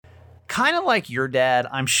kind of like your dad,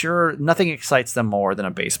 I'm sure nothing excites them more than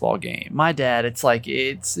a baseball game. My dad, it's like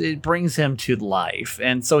it brings him to life.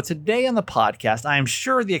 And so today on the podcast, I am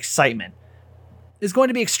sure the excitement is going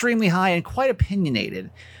to be extremely high and quite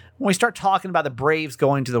opinionated when we start talking about the Braves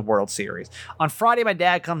going to the World Series. On Friday, my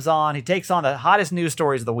dad comes on. He takes on the hottest news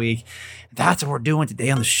stories of the week. That's what we're doing today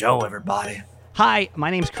on the show, everybody. Hi,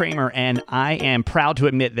 my name's Kramer, and I am proud to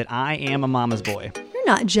admit that I am a mama's boy. You're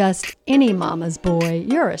not just any mama's boy,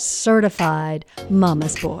 you're a certified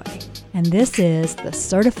mama's boy. And this is the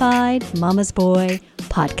Certified Mama's Boy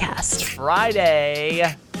Podcast.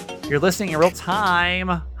 Friday. You're listening in real time.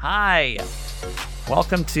 Hi.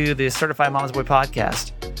 Welcome to the Certified Mama's Boy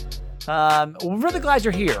Podcast. We're really glad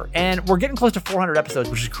you're here, and we're getting close to 400 episodes,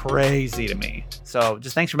 which is crazy to me. So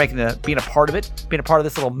just thanks for being a part of it, being a part of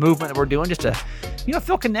this little movement that we're doing, just to,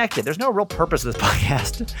 feel connected. There's no real purpose of this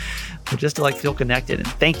podcast, but just to feel connected. And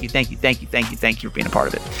thank you for being a part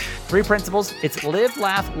of it. 3 principles. It's live,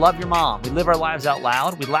 laugh, love your mom. We live our lives out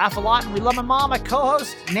loud. We laugh a lot, and we love my mom, my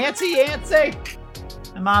co-host, Nancy Yancey.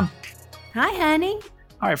 Hi, Mom. Hi, honey.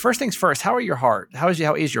 All right, first things first. How is your heart? How is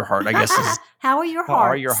your heart? I guess. How are your hearts? How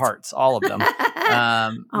are your hearts? All of them.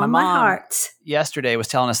 My mom hearts. Yesterday was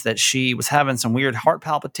telling us that she was having some weird heart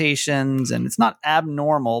palpitations, and it's not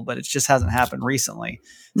abnormal, but it just hasn't happened recently.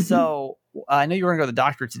 Mm-hmm. So I know you were going to go to the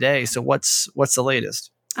doctor today. So what's the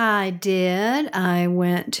latest? I did. I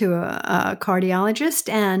went to a cardiologist,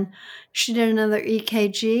 and she did another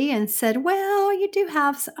EKG and said, well, you do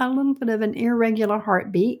have a little bit of an irregular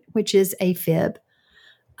heartbeat, which is AFib.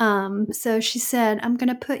 So she said, I'm going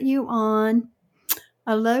to put you on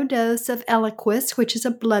a low dose of Eliquis, which is a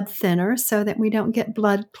blood thinner, so that we don't get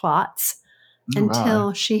blood clots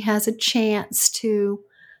until she has a chance to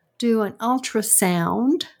do an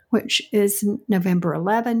ultrasound, which is November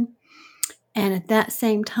 11. And at that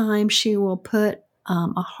same time, she will put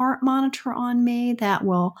a heart monitor on me that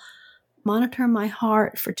will monitor my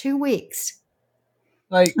heart for 2 weeks.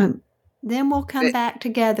 Then we'll come back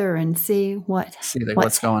together and see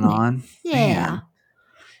what's going on. Yeah.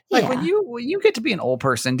 Man. When you get to be an old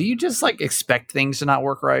person, do you just expect things to not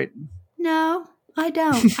work right? No, I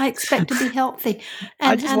don't. I expect to be healthy.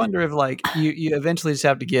 And, I just wonder if you eventually just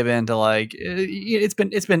have to give in to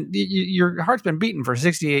your heart's been beating for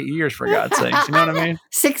 68 years, for God's sakes. You know what I mean?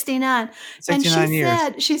 69. 69 and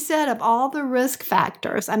years. She said of all the risk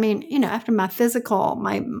factors, I mean, after my physical,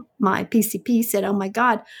 my PCP said, oh my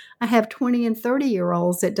God, I have 20 and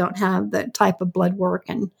 30-year-olds that don't have the type of blood work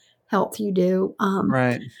and health you do.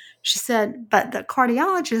 Right. She said, but the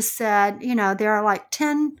cardiologist said, there are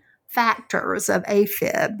 10 factors of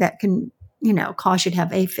AFib that can, cause you to have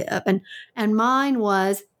AFib. And mine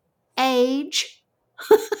was age.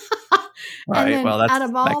 Right. And then well, out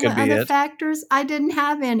of all the other factors, I didn't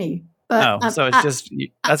have any. But so it's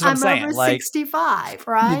that's what I'm saying. Over 65,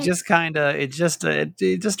 right? You just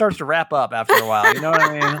it just starts to wrap up after a while. You know what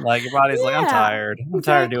I mean? Your body's I'm tired. I'm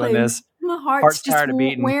tired of doing this. My heart's just tired of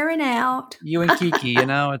beating. Wearing out. You and Kiki,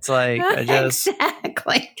 it's I just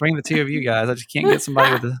exactly between the two of you guys, I just can't get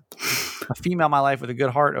somebody with a female in my life with a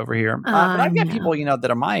good heart over here. But I've got people,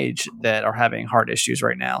 that are my age that are having heart issues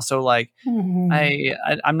right now. So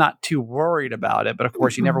I'm not too worried about it. But of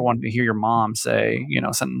course, you never want to hear your mom say,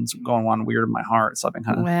 something's going on weird in my heart. So I've been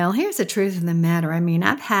kind of. Well, here's the truth of the matter. I mean,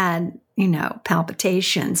 I've had,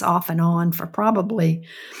 palpitations off and on for probably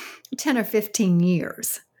 10 or 15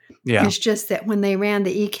 years. Yeah. It's just that when they ran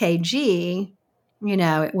the EKG,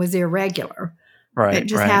 it was irregular. Right. It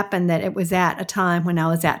just happened that it was at a time when I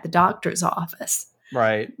was at the doctor's office.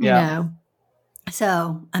 Right. Yeah.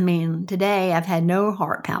 So, I mean, today I've had no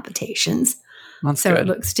heart palpitations. That's so good. It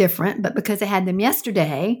looks different. But because I had them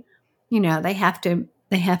yesterday, they have to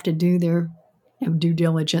do their due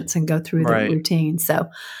diligence and go through their routine. So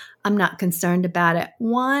I'm not concerned about it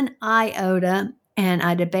one iota. And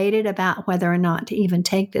I debated about whether or not to even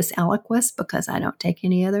take this Eliquis because I don't take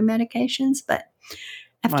any other medications. But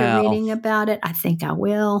after reading about it, I think I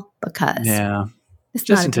will because it's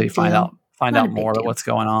just not until you find out more about what's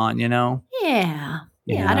going on, Yeah.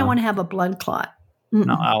 I don't want to have a blood clot. Mm-mm.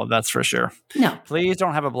 No, that's for sure. No. Please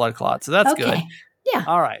don't have a blood clot. So that's good. Yeah.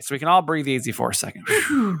 All right. So we can all breathe easy for a second.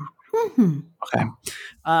 Mm-hmm. Okay.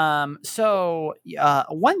 So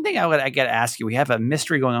one thing I got to ask you, we have a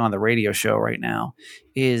mystery going on the radio show right now,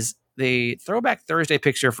 is the Throwback Thursday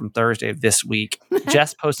picture from Thursday of this week.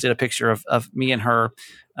 Jess posted a picture of me and her,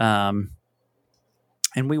 and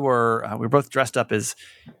we were both dressed up as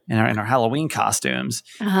in our Halloween costumes.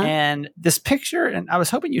 And this picture, and I was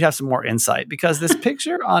hoping you'd have some more insight because this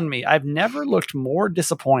picture on me, I've never looked more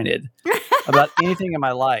disappointed about anything in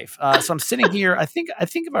my life. So I'm sitting here. I think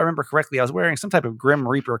if I remember correctly, I was wearing some type of Grim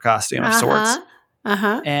Reaper costume of sorts.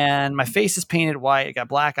 And my face is painted white. I got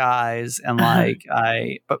black eyes, and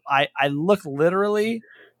I look literally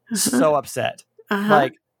so upset,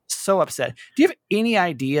 like so upset. Do you have any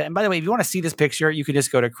idea? And by the way, if you want to see this picture, you can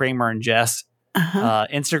just go to Kramer and Jess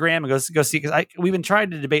Instagram and go see, because we've been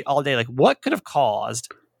trying to debate all day, like what could have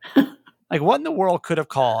caused, like what in the world could have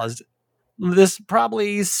caused this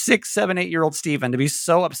probably 6, 7, 8-year-old Stephen to be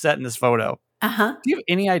so upset in this photo. Do you have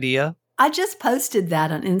any idea? I just posted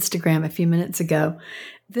that on Instagram a few minutes ago.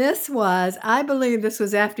 I believe this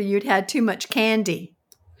was after you'd had too much candy.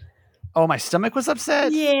 Oh, my stomach was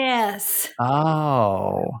upset? Yes.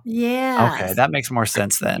 Oh. Yeah. Okay, that makes more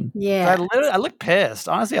sense then. Yeah. I look pissed.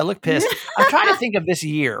 Honestly, I look pissed. I'm trying to think of this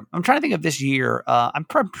year. I'm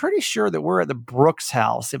pretty sure that we're at the Brooks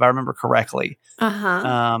house, if I remember correctly.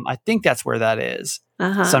 I think that's where that is.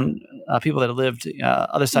 Some people that have lived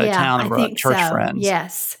other side of town that were church friends.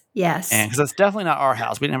 Yes. And because that's definitely not our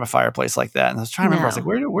house. We didn't have a fireplace like that. And I was trying to remember. I was like,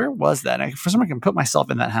 where was that? And for some reason, I can put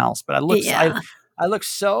myself in that house. But I look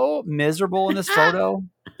so miserable in this photo.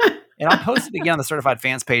 And I'll post it again on the Certified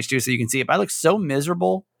Fans page too, so you can see it. But I look so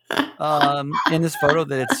miserable in this photo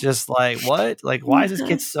that it's just like, what? Like, why is this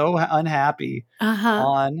kid so unhappy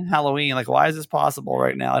on Halloween? Like, why is this possible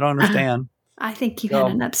right now? I don't understand. I think you had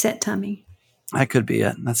an upset tummy. That could be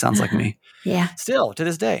it. That sounds like me. Yeah. Still, to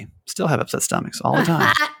this day, still have upset stomachs all the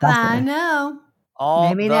time. I know.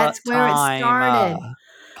 Maybe that's where it started.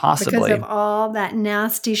 Possibly. Because of all that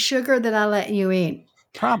nasty sugar that I let you eat.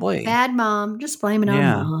 Probably. Bad mom. Just blame it on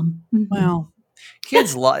mom. Well,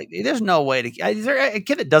 kids there's no way to. Is there a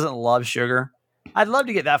kid that doesn't love sugar? I'd love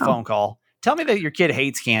to get that phone call. Tell me that your kid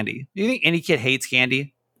hates candy. Do you think any kid hates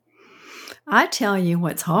candy? I tell you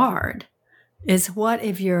what's hard is what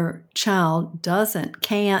if your child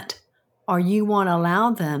can't, or you won't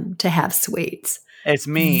allow them to have sweets. It's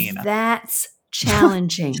mean. That's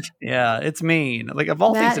challenging. Yeah, it's mean. Like, of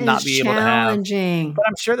all things to not be able to have. But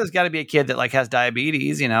I'm sure there's got to be a kid that like has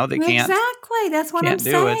diabetes, that can't. Exactly. That's what I'm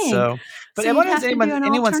saying. Can't do it. So, but what is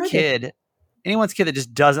anyone's kid that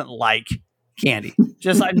just doesn't like candy?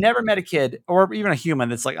 Just I've never met a kid or even a human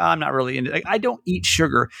that's like, I'm not really into. Like, I don't eat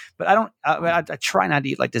sugar, but I try not to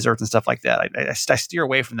eat like desserts and stuff like that. I steer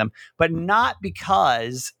away from them, but not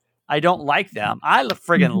because I don't like them. I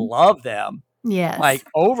friggin' love them. Yes. Like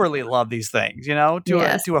overly love these things,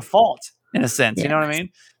 to a fault in a sense. Yes. You know what I mean?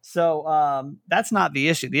 So that's not the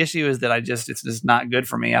issue. The issue is that it's just not good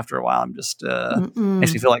for me after a while. I'm just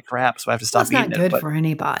makes me feel like crap. So I have to stop eating it. It's not good for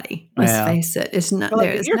anybody. Let's face it. It's not.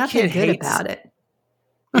 There's nothing good about it.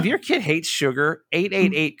 If your kid hates sugar,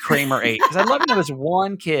 888 Kramer 8. Because I'd love to know this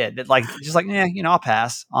one kid that I'll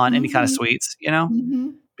pass on any kind of sweets.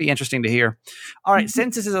 Be interesting to hear. All right,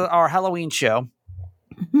 since this is our Halloween show,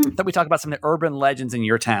 that we talk about some of the urban legends in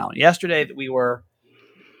your town. Yesterday, we were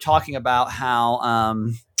talking about how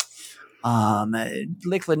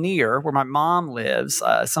Lake Lanier, where my mom lives,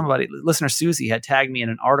 listener Susie had tagged me in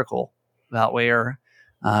an article about where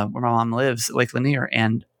my mom lives, Lake Lanier,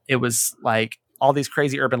 and it was like all these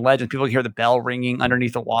crazy urban legends. People can hear the bell ringing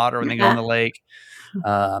underneath the water when they go in the lake.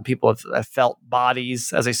 People have felt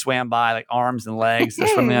bodies as they swam by, like arms and legs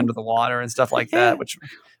swimming under the water and stuff like that, which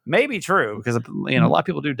may be true because a lot of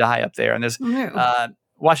people do die up there. And there's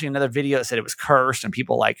watching another video that said it was cursed, and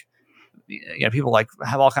people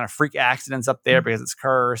have all kind of freak accidents up there because it's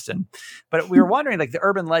cursed. But we were wondering, like, the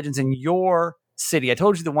urban legends in your city. I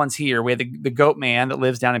told you the ones here. We have the Goat Man that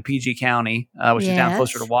lives down in PG County, which is down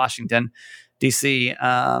closer to Washington, DC.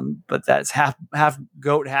 But that's half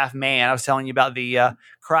goat, half man. I was telling you about the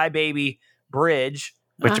Crybaby Bridge,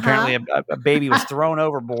 which apparently a baby was thrown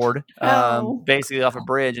overboard, basically off a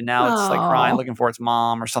bridge, and now it's like crying, looking for its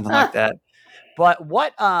mom or something like that. But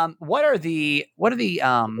what are the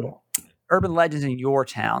urban legends in your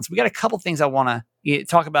towns? We got a couple things I want to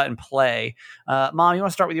talk about and play. Mom, you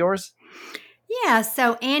want to start with yours? Yeah,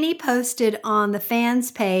 so Annie posted on the fans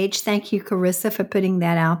page. Thank you, Carissa, for putting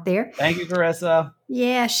that out there. Thank you, Carissa.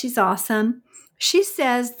 Yeah, she's awesome. She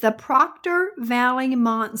says the Proctor Valley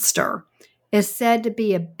Monster is said to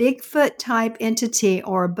be a Bigfoot-type entity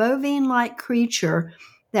or a bovine-like creature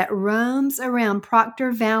that roams around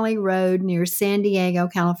Proctor Valley Road near San Diego,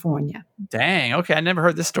 California. Dang, okay, I never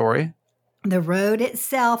heard this story. The road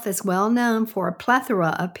itself is well known for a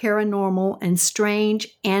plethora of paranormal and strange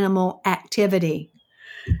animal activity.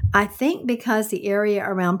 I think because the area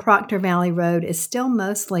around Proctor Valley Road is still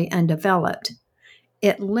mostly undeveloped,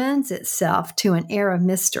 it lends itself to an air of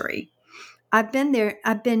mystery. I've been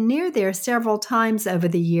near there several times over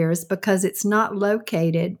the years because it's not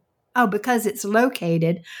located Oh, because it's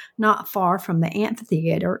located not far from the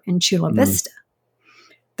amphitheater in Chula Vista.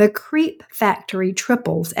 The creep factory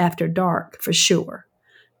triples after dark for sure.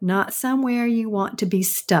 Not somewhere you want to be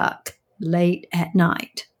stuck late at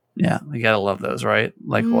night. Yeah, you gotta love those, right?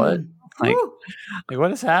 Like what? Like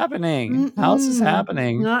what is happening? How is this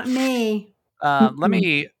happening? Not me. Let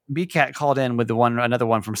me. BCat called in with another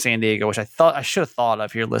one from San Diego, which I should have thought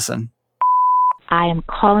of. Here, listen. I am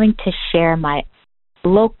calling to share my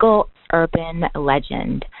local urban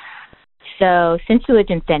legend. So, since you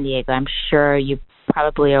lived in San Diego, I'm sure you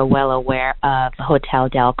probably are well aware of Hotel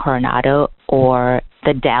del Coronado, or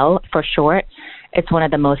the Del for short. It's one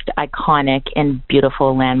of the most iconic and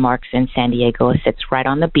beautiful landmarks in San Diego. It sits right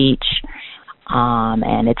on the beach,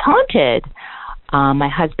 and it's haunted. My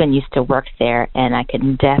husband used to work there, and I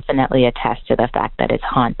can definitely attest to the fact that it's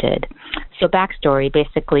haunted. So backstory,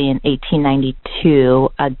 basically in 1892,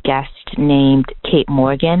 a guest named Kate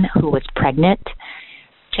Morgan, who was pregnant,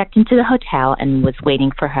 checked into the hotel and was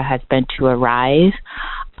waiting for her husband to arrive.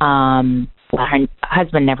 Well, her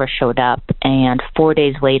husband never showed up, and 4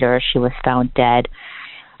 days later, she was found dead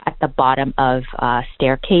at the bottom of a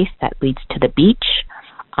staircase that leads to the beach.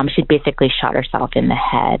 She'd basically shot herself in the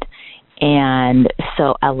head. And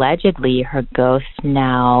so allegedly her ghost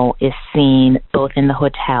now is seen both in the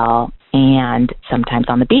hotel and sometimes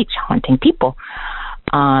on the beach haunting people.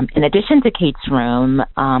 In addition to Kate's room,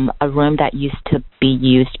 a room that used to be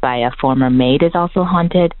used by a former maid is also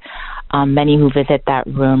haunted. Many who visit that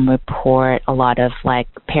room report a lot of like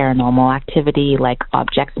paranormal activity, like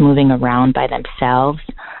objects moving around by themselves.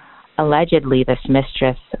 Allegedly, this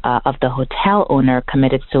mistress of the hotel owner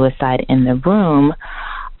committed suicide in the room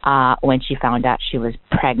when she found out she was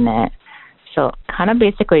pregnant. So kind of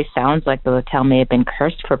basically sounds like the hotel may have been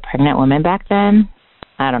cursed for pregnant women back then.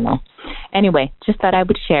 I don't know. Anyway, just thought I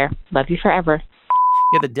would share. Love you forever.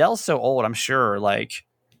 Yeah, the Del's so old, I'm sure, like,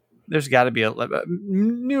 there's got to be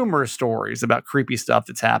numerous stories about creepy stuff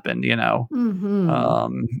that's happened, in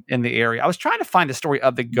the area. I was trying to find the story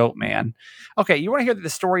of the Goat Man. Okay, you want to hear the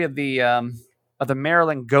story of the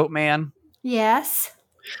Maryland Goat Man? Yes.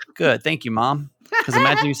 Good, thank you, Mom. Because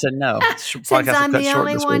imagine you said no. Since I'm the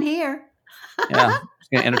only one here. Yeah, I'm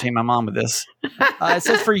just going to entertain my mom with this. It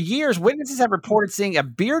says, for years, witnesses have reported seeing a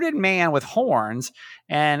bearded man with horns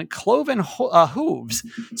and cloven hooves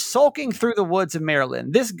sulking through the woods of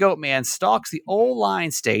Maryland. This goat man stalks the old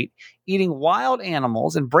Line State, eating wild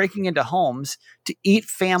animals and breaking into homes to eat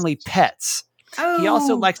family pets. Oh. He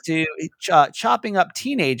also likes to chopping up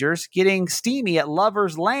teenagers, getting steamy at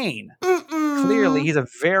Lover's Lane. Clearly, he's a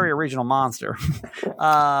very original monster.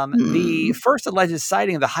 The first alleged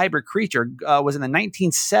sighting of the hybrid creature was in the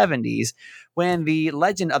 1970s, when the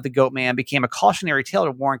legend of the Goat Man became a cautionary tale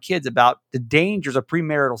to warn kids about the dangers of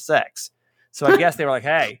premarital sex. So I guess they were like,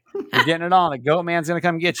 hey, you're getting it on. The Goat Man's going to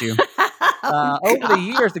come get you. Over the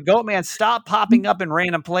years, the Goat Man stopped popping up in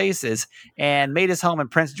random places and made his home in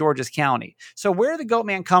Prince George's County. So where did the Goat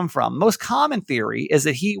Man come from? Most common theory is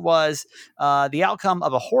that he was the outcome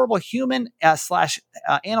of a horrible human slash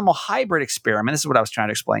animal hybrid experiment. This is what I was trying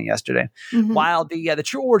to explain yesterday. While the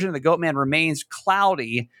true origin of the Goat Man remains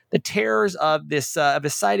cloudy, the terrors of the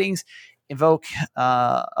sightings the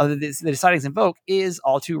sightings invoke is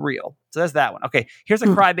all too real. So that's that one. Okay, here's a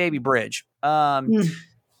Crybaby Bridge.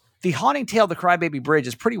 The haunting tale of the Crybaby Bridge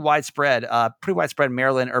is pretty widespread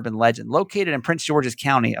Maryland urban legend. Located in Prince George's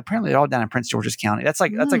County, apparently they're all down in Prince George's County. That's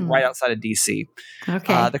like right outside of DC.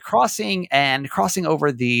 Okay. The crossing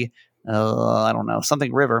over the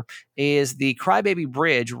something river is the Crybaby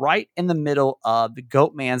Bridge, right in the middle of the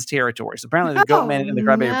Goat Man's territory. So apparently the Goat Man and the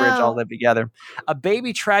Crybaby Bridge all live together. A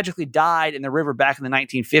baby tragically died in the river back in the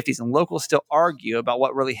 1950s, and locals still argue about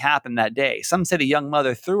what really happened that day. Some say the young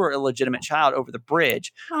mother threw her illegitimate child over the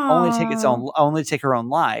bridge, only to take her own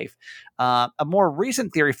life. A more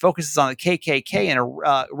recent theory focuses on the KKK and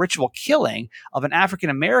a ritual killing of an African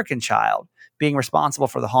American child being responsible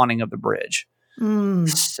for the haunting of the bridge.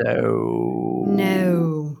 So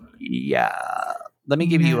no, yeah. Let me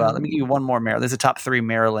give you one more Maryland. There's a top 3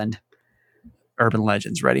 Maryland urban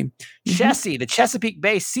legends. Ready? Chessie, the Chesapeake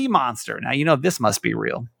Bay sea monster. Now this must be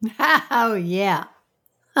real. Oh yeah.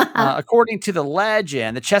 According to the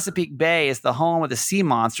legend, the Chesapeake Bay is the home of the sea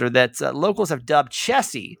monster that locals have dubbed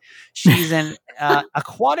Chessie. She's an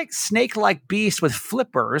aquatic snake-like beast with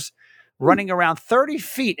flippers, running around 30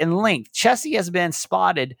 feet in length. Chessie has been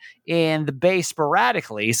spotted in the bay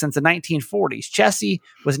sporadically since the 1940s. Chessie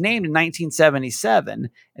was named in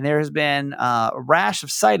 1977, and there has been a rash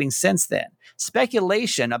of sightings since then.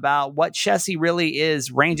 Speculation about what Chessie really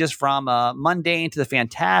is ranges from mundane to the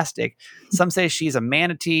fantastic. Some say she's a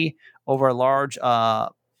manatee or a large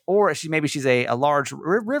or maybe she's a large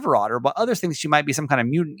river otter, but others think she might be some kind of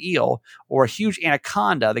mutant eel or a huge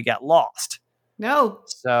anaconda that got lost. No.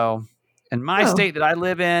 So in my state that I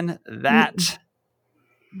live in,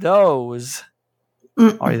 those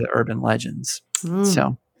are the urban legends.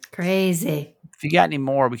 So crazy. If you got any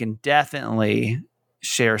more, we can definitely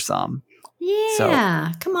share some. Yeah. So,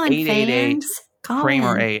 come on, 888 fans.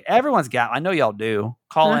 Kramer 8. Everyone's got, I know y'all do.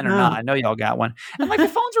 Call in or not. I know y'all got one. And like the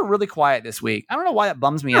phones are really quiet this week. I don't know why that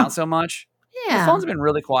bums me out so much. Yeah. The phones have been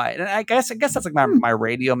really quiet. And I guess that's like my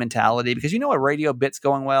radio mentality, because you know a radio bit's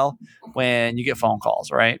going well when you get phone calls,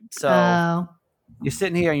 right? So you're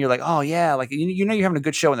sitting here and you're like, oh yeah, like you know you're having a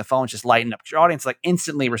good show and the phone's just lighting up. Your audience is like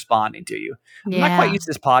instantly responding to you. I'm not quite used to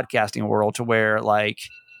this podcasting world to where like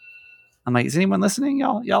I'm like, is anyone listening?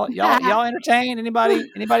 Y'all entertained? Anybody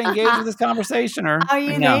engaged with this conversation? Or are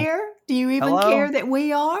you there? Do you even care that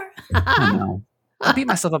we are? I know. I beat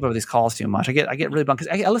myself up over these calls too much. I get really bummed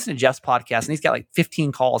because I listen to Jeff's podcast and he's got like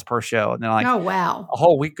 15 calls per show, and then like, oh wow, a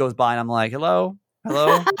whole week goes by and I'm like, hello,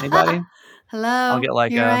 anybody? Hello. I'll get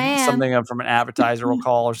like something from an advertiser will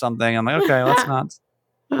call or something. I'm like, okay, that's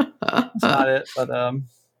not it. But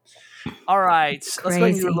all right, let's go ahead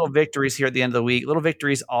and do little victories here at the end of the week. Little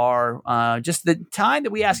victories are just the time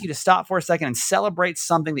that we ask you to stop for a second and celebrate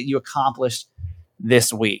something that you accomplished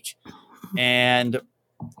this week. And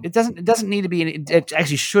it doesn't need to be it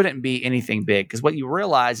actually shouldn't be anything big, because what you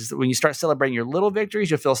realize is that when you start celebrating your little victories,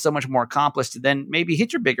 you'll feel so much more accomplished to then maybe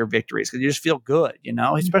hit your bigger victories, because you just feel good,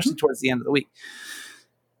 especially towards the end of the week.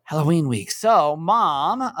 Halloween week. So,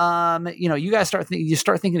 Mom, you guys start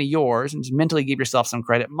thinking of yours and just mentally give yourself some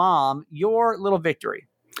credit. Mom, your little victory.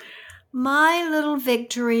 My little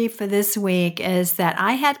victory for this week is that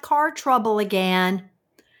I had car trouble again,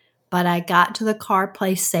 but I got to the car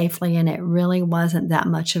place safely, and it really wasn't that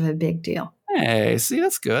much of a big deal. Hey, see,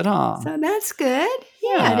 that's good, huh? So that's good.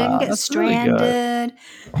 Yeah, I didn't get stranded.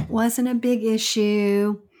 Really wasn't a big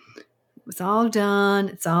issue. It was all done.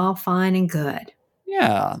 It's all fine and good.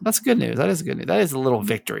 Yeah, that's good news. That is good news. That is a little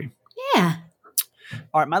victory. Yeah.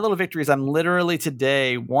 All right, my little victory is I'm literally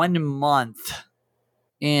today 1 month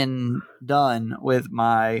done with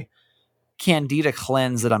my Candida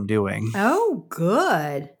cleanse that I'm doing. Oh,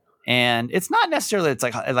 good. And it's not necessarily it's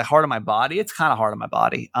like hard on my body. It's kind of hard on my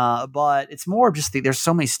body, but it's more just there's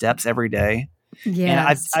so many steps every day.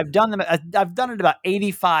 Yes. And I've done them. I've done it about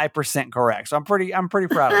 85% correct. So I'm pretty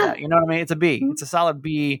proud of that. You know what I mean? It's a B. It's a solid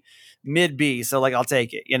B, mid B. So like I'll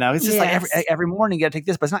take it. It's just like every morning you got to take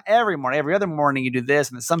this, but it's not every morning. Every other morning you do this,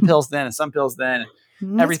 and then some pills then, and some pills then.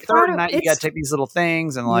 Every third night you got to take these little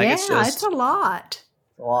things, and like it's a lot.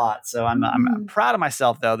 A lot. So I'm proud of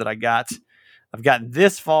myself though that I've gotten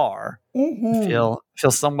this far. Mm-hmm.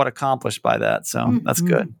 Feel somewhat accomplished by that. So that's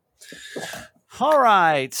good. All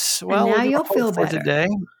right. Well, now you'll feel better today.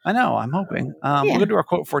 I know. I'm hoping. We're going to do our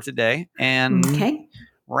quote for today and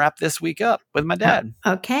wrap this week up with my dad.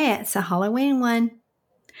 Okay. It's a Halloween one.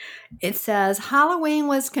 It says, Halloween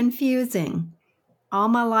was confusing. All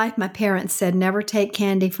my life, my parents said never take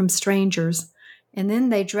candy from strangers. And then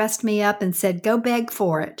they dressed me up and said, go beg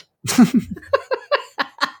for it.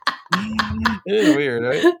 It is weird,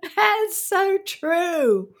 right? That's so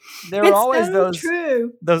true. There are always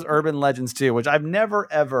those urban legends too, which I've never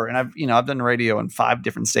ever, and I've done radio in 5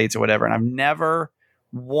 different states or whatever, and I've never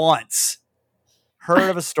once heard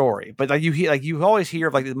of a story. But you always hear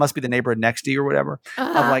of like it must be the neighborhood next to you or whatever,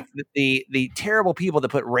 of like the terrible people that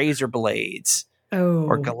put razor blades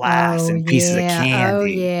or glass and pieces of candy. Oh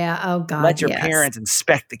yeah. Oh God. Let your parents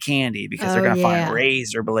inspect the candy because they're gonna find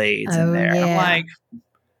razor blades in there. Yeah. I'm like,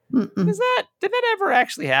 did that ever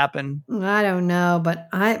actually happen? I don't know, but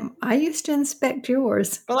I used to inspect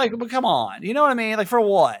yours. But come on, you know what I mean? Like for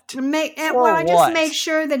what? I just made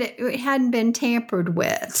sure that it hadn't been tampered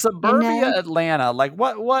with. Suburbia Atlanta, like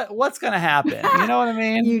what's going to happen? You know what I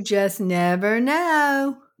mean? You just never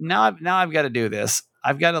know. Now I've got to do this.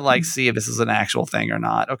 I've got to see if this is an actual thing or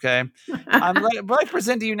not. Okay, I'm like to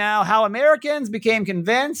present to you now how Americans became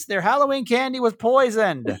convinced their Halloween candy was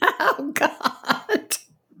poisoned. Oh God.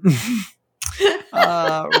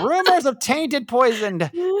 Rumors of tainted, poisoned,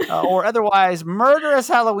 or otherwise murderous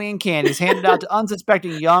Halloween candies handed out to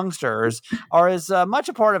unsuspecting youngsters are as much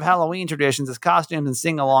a part of Halloween traditions as costumes and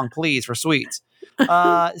sing-along pleas for sweets.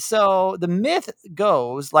 So the myth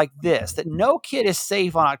goes like this, that no kid is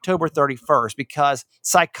safe on October 31st because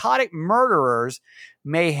psychotic murderers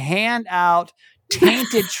may hand out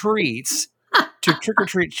tainted treats to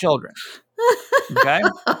trick-or-treat children. Okay.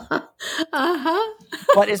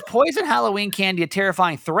 But is poison Halloween candy a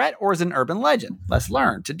terrifying threat or is it an urban legend? Let's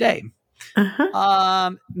learn today.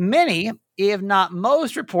 Many, if not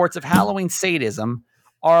most, reports of Halloween sadism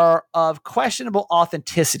are of questionable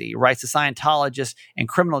authenticity, writes the Scientologist and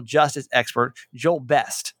criminal justice expert Joel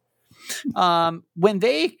Best. When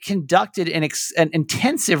they conducted an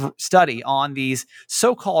intensive study on these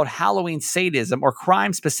so-called Halloween sadism or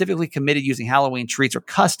crimes specifically committed using Halloween treats or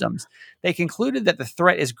customs, they concluded that the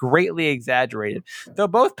threat is greatly exaggerated. Though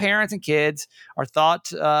both parents and kids are taught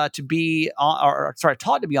to be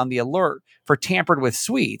on the alert for tampered with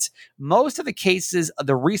sweets, most of the cases of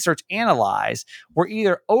the research analyzed were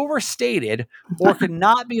either overstated or could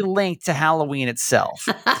not be linked to Halloween itself.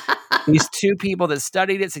 These two people that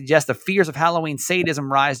studied it suggest the fears of Halloween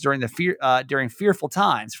sadism rise during fearful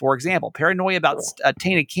times. For example, paranoia about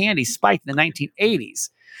tainted candy spiked in the 1980s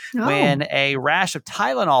when a rash of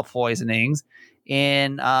Tylenol poisonings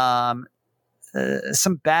in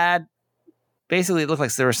some bad. Basically, it looked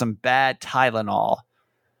like there was some bad Tylenol,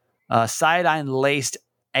 iodine laced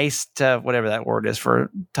whatever that word is for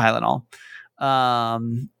Tylenol.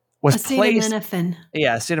 Was acetaminophen.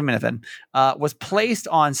 Acetaminophen was placed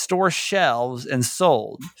on store shelves and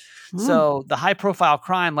sold. So the high-profile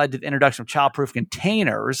crime led to the introduction of child-proof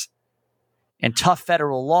containers and tough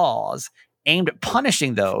federal laws aimed at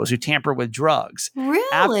punishing those who tamper with drugs.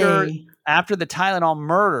 Really? After the Tylenol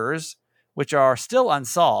murders, which are still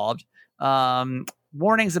unsolved,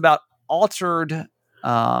 warnings about altered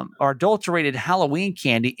or adulterated Halloween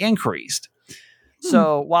candy increased.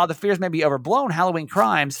 So while the fears may be overblown, Halloween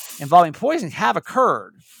crimes involving poisoning have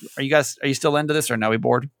occurred. Are you still into this or no? We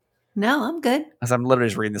bored? No, I'm good. As I'm literally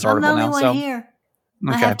just reading this I'm article the now. only one here.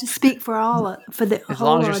 I have to speak for the as whole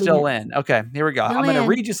long as you're still audience. in. Okay, here we go. Still I'm going to in.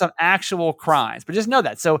 read you some actual crimes, but just know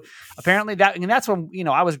that. So apparently that's when,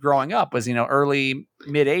 I was growing up was, early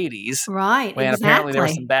mid 80s. Right. When exactly. apparently there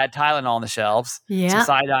was some bad Tylenol on the shelves. Yeah.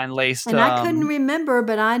 Some iodine laced. And I couldn't remember,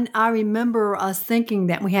 but I remember us thinking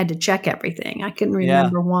that we had to check everything. I couldn't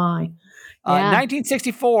remember why. In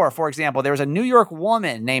 1964, for example, there was a New York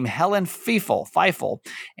woman named Helen Feifel,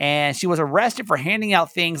 and she was arrested for handing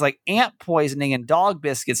out things like ant poisoning and dog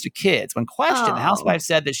biscuits to kids. When questioned, the housewife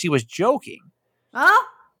said that she was joking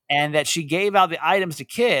and that she gave out the items to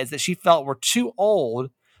kids that she felt were too old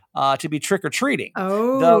to be trick-or-treating.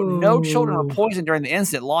 Though no children were poisoned during the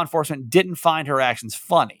incident, law enforcement didn't find her actions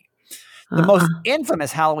funny. The most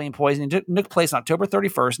infamous Halloween poisoning took place on October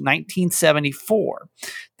 31st, 1974.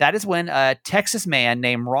 That is when a Texas man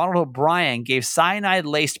named Ronald O'Brien gave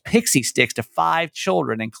cyanide-laced pixie sticks to 5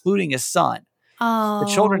 children, including his son. The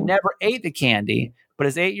children never ate the candy, but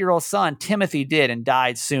his 8-year-old son, Timothy, did and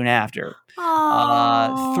died soon after.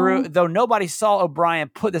 Though nobody saw O'Brien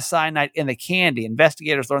put the cyanide in the candy,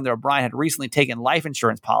 investigators learned that O'Brien had recently taken life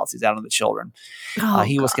insurance policies out on the children.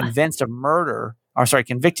 He was convicted of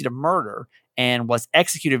murder and was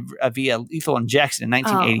executed via lethal injection in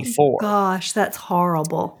 1984. Gosh, that's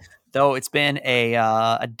horrible. Though it's been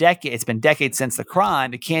it's been decades since the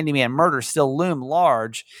crime, the Candyman murders still loom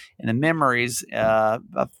large in the memories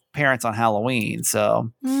of parents on Halloween.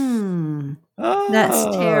 So that's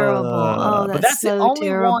terrible. But that's so the only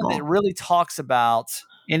terrible. one that really talks about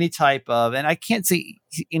any type of, and I can't see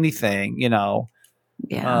anything, anything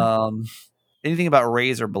about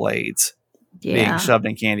razor blades being shoved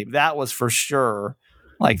in candy. That was for sure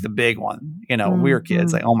like the big one. We were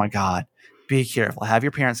kids, like, oh my God, be careful. Have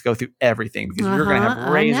your parents go through everything because you're going to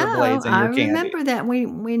have razor blades in your candy. I remember that we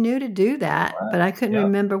knew to do that, but I couldn't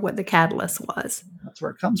remember what the catalyst was. That's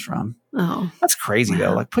where it comes from. Oh, that's crazy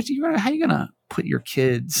though. Like, how are you going to put your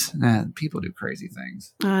kids? People do crazy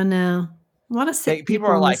things. I know. What a sick people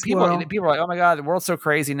are like, oh my God, the world's so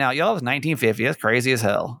crazy now. Y'all, it was 1950. That's crazy as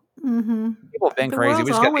hell. Mm-hmm. People have been crazy.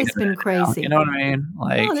 World's always been crazy. You know what I mean?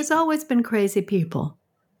 Like, there's always been crazy people.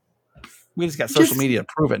 We just got social media to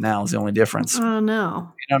prove it now is the only difference. Oh, no. You know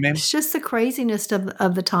what I mean? It's just the craziness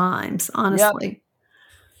of the times, honestly.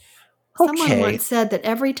 Yep. Someone once said that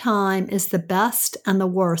every time is the best and the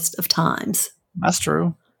worst of times. That's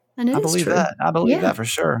true. And it I is believe true. that. I believe that for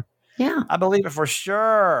sure. Yeah. I believe it for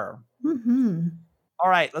sure. Mm-hmm. All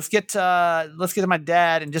right, let's get to my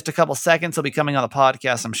dad in just a couple seconds. He'll be coming on the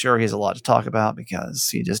podcast. I'm sure he has a lot to talk about because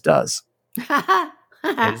he just does. He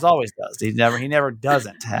just always does. He never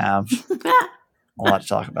doesn't have a lot to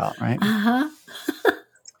talk about, right?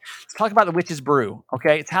 Let's talk about the Witch's Brew.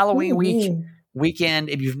 Okay, it's Halloween weekend.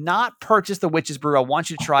 If you've not purchased the Witch's Brew, I want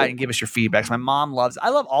you to try it and give us your feedback. My mom loves it. I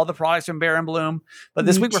love all the products from Bear and Bloom, but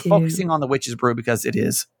this week we're focusing on the Witch's Brew because it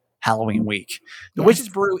is Halloween week. The Witch's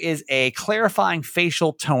Brew is a clarifying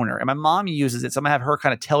facial toner, and my mom uses it, so I'm gonna have her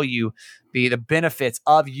kind of tell you the benefits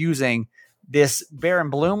of using this Bear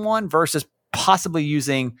and Bloom one versus possibly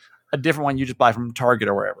using a different one you just buy from Target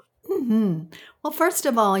or wherever. Mm-hmm. Well, first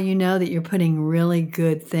of all, you know that you're putting really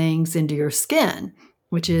good things into your skin.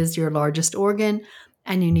 which is your largest organ,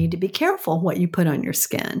 and you need to be careful what you put on your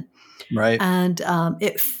skin. Right. And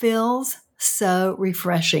it feels so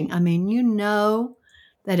refreshing. I mean, you know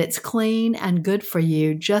that it's clean and good for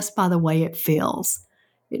you just by the way it feels.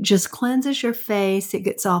 It just cleanses your face. It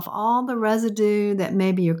gets off all the residue that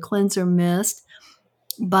maybe your cleanser missed,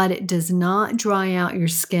 but it does not dry out your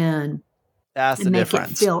skin That's the and make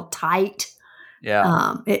difference. it feel tight.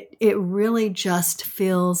 Yeah. It really just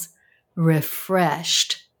feels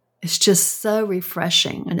refreshed. It's just so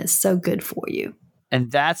refreshing, and it's so good for you. And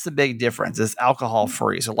that's the big difference. It's alcohol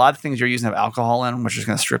free. So a lot of things you're using have alcohol in them, which is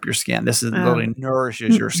going to strip your skin. This is literally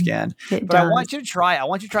nourishes your skin. It But I does. want you to try. I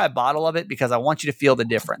want you to try a bottle of it because I want you to feel the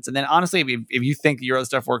difference. And then honestly, if you think your other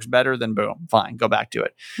stuff works better, then boom, fine, go back to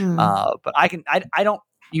it. But I don't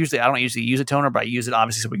usually use a toner, but I use it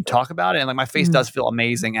obviously so we can talk about it. And like my face does feel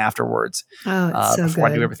amazing afterwards. Oh, it's so before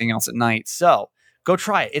good. I do everything else at night. So go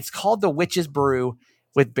try it. It's called the Witch's Brew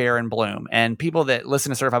with Bare and Bloom. And people that listen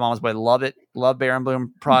to Certified Mama's Boy love it, love Bare and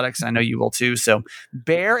Bloom products. And I know you will too. So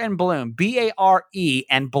Bare and Bloom, BARE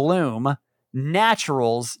and Bloom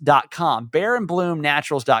naturals.com, Bare and Bloom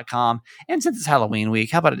naturals.com. And since it's Halloween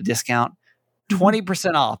week, how about a discount?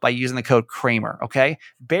 20% off by using the code Kramer. Okay.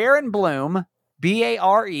 Bare and Bloom,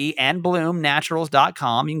 BARE and Bloom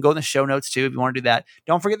naturals.com. You can go in the show notes too if you want to do that.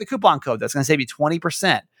 Don't forget the coupon code. That's going to save you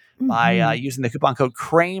 20%. By using the coupon code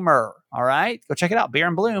Kramer. All right. Go check it out. Bare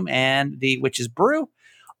and Bloom and the Witch's Brew.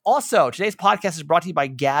 Also, today's podcast is brought to you by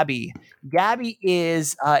Gabby. Gabby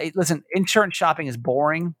is, listen, insurance shopping is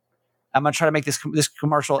boring. I'm going to try to make this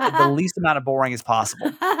commercial the least amount of boring as possible.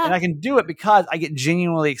 And I can do it because I get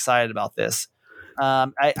genuinely excited about this.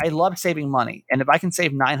 I love saving money. And if I can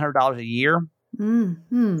save $900 a year,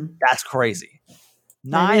 that's crazy.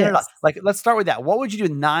 $900. Like, let's start with that. What would you do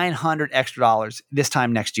with $900 extra this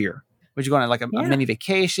time next year? Would you go on like a mini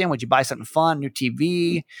vacation? Would you buy something fun, new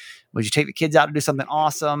TV? Would you take the kids out to do something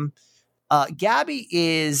awesome? Gabby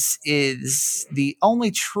is the only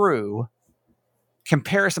true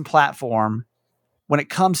comparison platform when it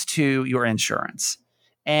comes to your insurance.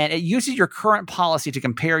 And it uses your current policy to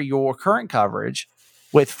compare your current coverage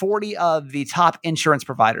with 40 of the top insurance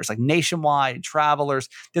providers like Nationwide, Travelers.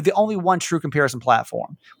 They're the only one true comparison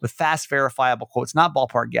platform with fast, verifiable quotes, not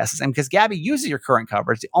ballpark guesses. And because Gabby uses your current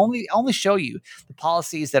coverage, they only show you the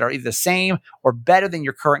policies that are either the same or better than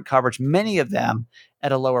your current coverage, many of them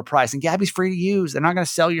at a lower price. And Gabby's free to use. They're not going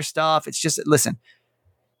to sell your stuff. It's just, listen,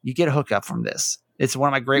 you get a hookup from this. It's one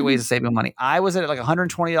of my great ways of saving money. I was at like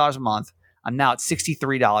 $120 a month. I'm now at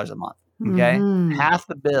 $63 a month. Okay. Half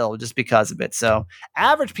the bill just because of it. So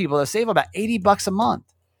average people, they'll save about $80 a month,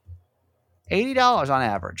 $80 on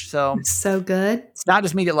average. So It's so good. it's not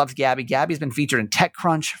just me that loves Gabby. Gabby's been featured in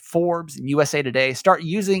TechCrunch, Forbes, and USA Today. Start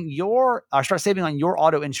saving on your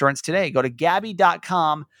auto insurance today. Go to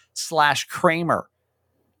Gabby.com/Kramer.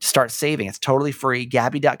 Start saving. It's totally free.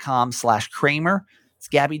 Gabby.com/Kramer. It's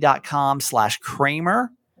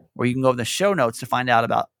Gabby.com/Kramer, or you can go to the show notes to find out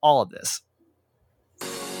about all of this.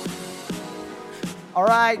 All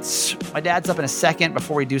right. My dad's up in a second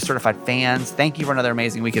before we do Certified Fans. Thank you for another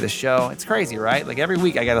amazing week of the show. It's crazy, right? Like every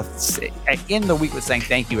week I got to end the week with saying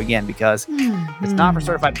thank you again because if it's not for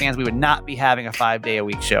Certified Fans, we would not be having a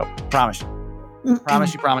 5-day-a-week show. Promise you.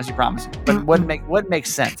 Promise you. But it wouldn't make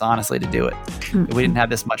sense, honestly, to do it if we didn't have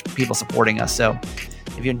this much people supporting us. So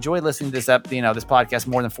if you enjoy listening to this podcast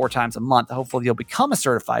more than 4 times a month, hopefully you'll become a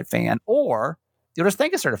certified fan or you'll just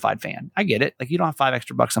thank a certified fan. I get it. Like you don't have $5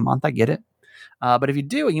 extra a month. I get it. But if you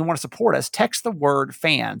do and you want to support us, text the word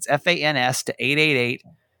FANS, FANS, to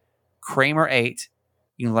 888-Kramer8.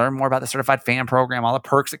 You can learn more about the Certified Fan Program, all the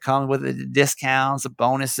perks that come with it, the discounts, the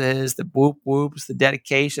bonuses, the whoop whoops, the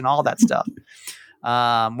dedication, all that stuff.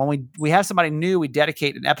 When we have somebody new, we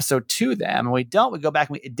dedicate an episode to them. And we don't, we go back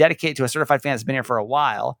and we dedicate to a certified fan that's been here for a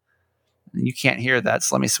while. And you can't hear that,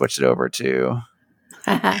 so let me switch it over to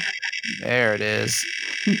there it is.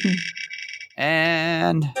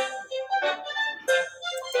 And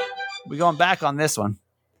we're going back on this one.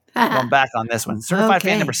 Certified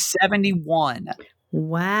fan number 71.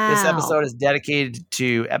 Wow. This episode is dedicated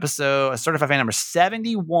to certified fan number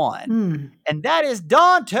 71. And that is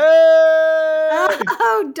Dante.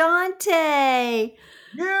 Oh, Dante.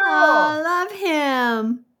 Yeah. Oh, I love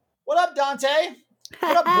him. What up, Dante?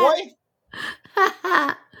 What up, boy?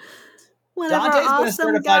 One of our Dante's been a awesome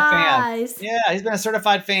certified guys. fan. Yeah, he's been a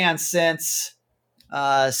certified fan since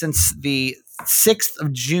the 6th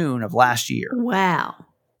of June of last year. Wow.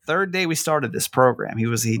 Third day we started this program.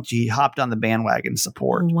 He hopped on the bandwagon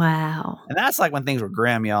support. Wow. And that's like when things were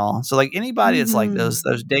grim, y'all. So like anybody that's like those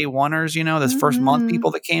day oneers, those first month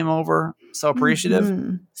people that came over, so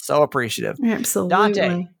appreciative. So appreciative. Absolutely.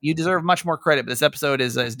 Dante, you deserve much more credit, but this episode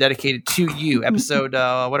is dedicated to you. Episode,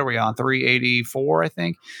 what are we on? 384, I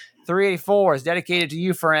think. 384 is dedicated to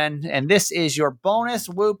you, friend. And this is your bonus.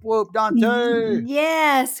 Whoop, whoop, Dante.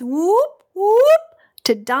 Yes. Whoop, whoop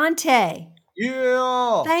to Dante.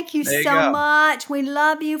 Yeah. Thank you There you so go. much. We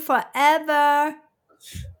love you forever.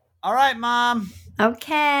 All right, Mom.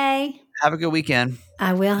 Okay. Have a good weekend.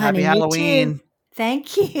 I will, Happy honey. You Halloween. too.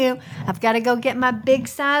 Thank you. I've got to go get my big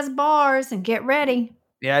size bars and get ready.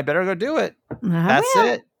 Yeah, I better go do it. I will.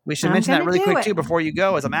 It. We should I'm mention that gonna really do quick it. too before you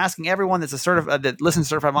go. Is I'm asking everyone that's that listens to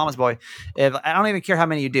Certified Mama's Boy. If I don't even care how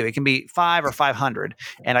many you do, it can be 5 or 500.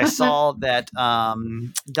 And I saw that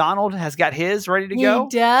Donald has got his ready to go.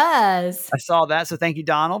 He does. I saw that, so thank you,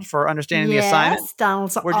 Donald, for understanding the Yes, assignment.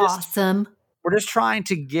 Donald's awesome. We're just trying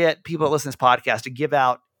to get people that listen to this podcast to give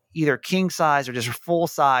out either king size or just full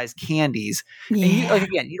size candies. Yeah. And you, like,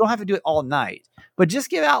 again, you don't have to do it all night, but just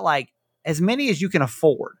give out like as many as you can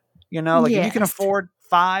afford. You know, like if you can Yes. afford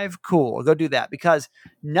 5, cool, go do that, because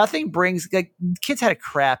nothing brings, like, kids had a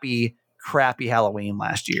crappy Halloween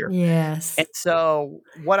last year. Yes. And so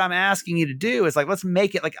what I'm asking you to do is like, let's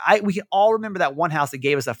make it like we can all remember that one house that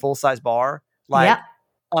gave us a full size bar. Like, Yep.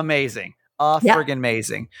 amazing. Yep. Friggin'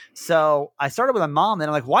 amazing. So I started with my mom, then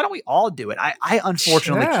I'm like, why don't we all do it? I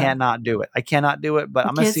unfortunately Sure. cannot do it. I cannot do it, but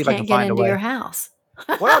I'm going to Kids see if I can can't get find a into way. your house.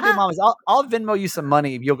 What I'll do, Mom, is I'll Venmo you some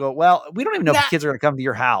money. You'll go, well, we don't even know if Nah. the kids are going to come to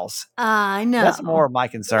your house. I know. That's more of my No,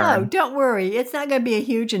 concern. don't worry. It's not going to be a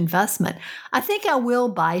huge investment. I think I will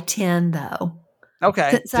buy 10 though. Okay,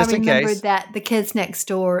 Since I just in remembered case. that the kids next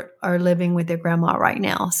door are living with their grandma right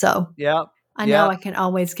now. So Yep. I know Yep. I can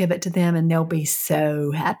always give it to them and they'll be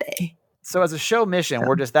so happy. So as a show mission,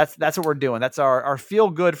 we're just that's what we're doing. That's our feel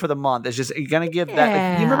good for the month. It's just you're gonna give that.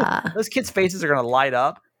 Like, you remember Yeah. those kids' faces are gonna light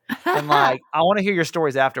up, and like I want to hear your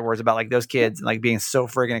stories afterwards about like those kids and like being so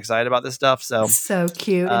friggin' excited about this stuff. So So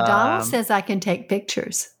cute. And Donald Um, says I can take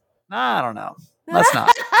pictures. I don't know. Let's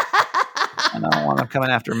not. I don't want them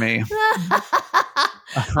coming after me.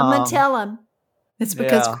 I'm going to tell him. It's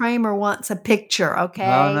because yeah. Kramer wants a picture, okay?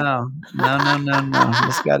 No.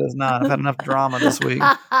 This guy does not. I've had enough drama this week. No,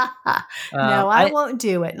 I I- won't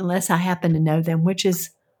do it unless I happen to know them, which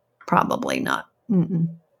is probably not.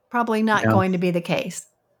 Probably not Yeah. going to be the case.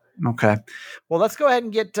 Okay. Well, let's go ahead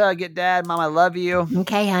and get Dad. Mom, I love you.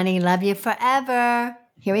 Okay, honey. Love you forever.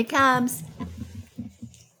 Here he comes.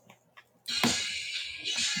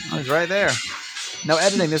 Oh, he's right there. No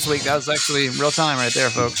editing this week. That was actually real time right there,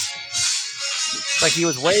 folks. It's like he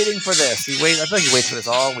was waiting for this. I feel like he waits for this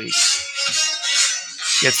all week.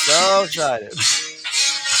 Gets so excited.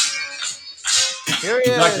 Here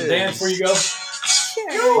he Would is. you like to dance before you go?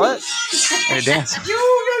 What? Hey, dance.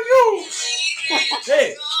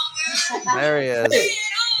 Hey, There he is.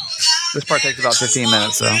 This part takes about 15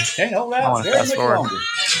 minutes, so. can't hold I out wanna very fast much forward. longer.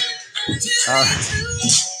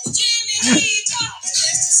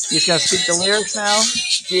 He's going to speak the lyrics now.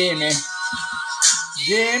 Jimmy.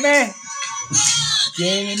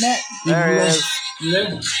 There he is.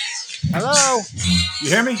 Hello. You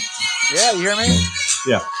hear me? Yeah, you hear me?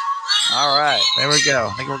 Yeah. All right. There we go.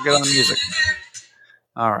 I think we're good on the music.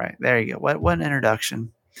 All right. There you go. What an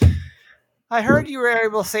introduction. I heard you were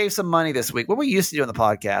able to save some money this week. What we used to do on the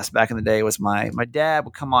podcast back in the day was my dad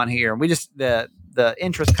would come on here, and we just the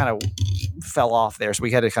interest kind of fell off there, so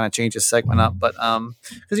we had to kind of change this segment up. But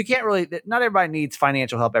because you can't really, not everybody needs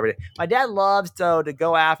financial help every day. My dad loves though to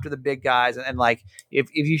go after the big guys, and like if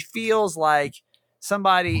he feels like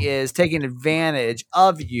somebody is taking advantage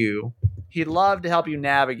of you, he'd love to help you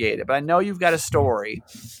navigate it. But I know you've got a story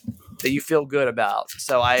that you feel good about.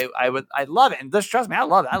 So I love it. And just trust me, I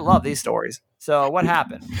love it. I love these stories. So what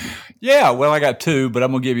happened? Yeah, well, I got two, but I'm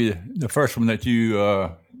going to give you the first one that you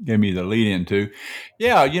gave me the lead into.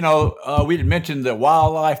 Yeah, we had mentioned the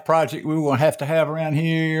wildlife project we were going to have around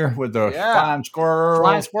here with the flying squirrels.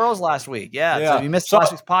 Flying squirrels last week. Yeah. So if you missed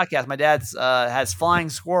last week's podcast, my dad's has flying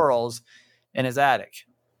squirrels in his attic.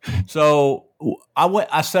 So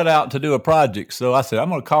I set out to do a project. So I said, I'm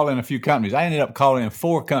going to call in a few companies. I ended up calling in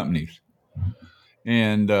 4 companies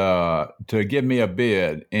and to give me a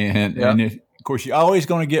bid. And of course, you're always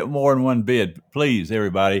going to get more than one bid. Please,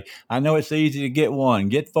 everybody. I know it's easy to get one,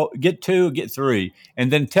 get 2, get 3,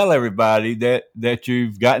 and then tell everybody that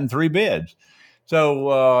you've gotten 3 bids.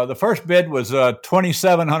 So the first bid was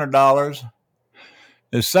 $2,700.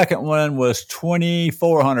 The second one was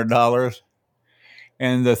 $2,400.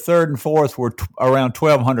 And the third and fourth were around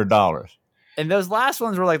 $1,200. And those last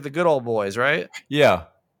ones were like the good old boys, right? Yeah,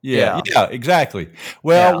 exactly.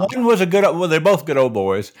 Well, one was they're both good old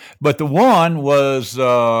boys, but the one was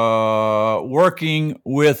working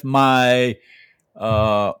with my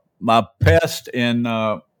my pest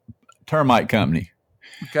and termite company.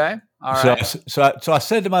 Okay. All right. So I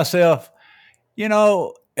said to myself,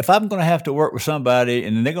 if I'm going to have to work with somebody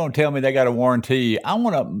and they're going to tell me they got a warranty, I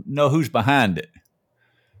want to know who's behind it,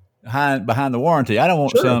 behind the warranty. I don't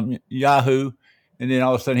want some Yahoo. And then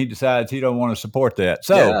all of a sudden he decides he don't want to support that.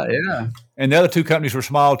 So, yeah. And the other two companies were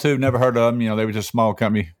small too. Never heard of them. They were just a small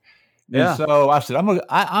company. Yeah. And so I said,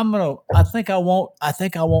 I think I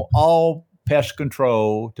want all pest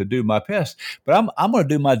control to do my pests, but I'm going to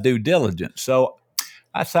do my due diligence. So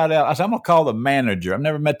I said, I'm going to call the manager. I've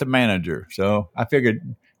never met the manager. So I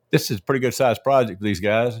figured this is a pretty good sized project for these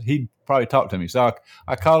guys. He'd probably talk to me. So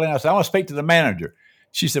I called in. I said, I want to speak to the manager.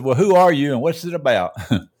 She said, well, who are you and what's it about?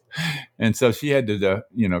 And so she had to,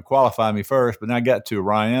 qualify me first. But then I got to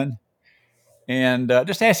Ryan and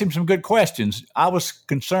just asked him some good questions. I was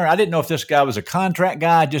concerned. I didn't know if this guy was a contract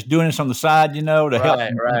guy just doing this on the side, to help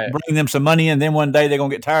bring them some money. And then one day they're going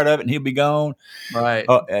to get tired of it and he'll be gone. Right.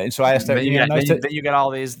 And so I asked that. Then you got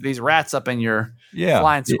all these rats up in your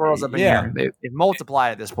flying squirrels up in here. They've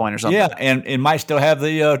multiplied at this point or something. Yeah. And might still have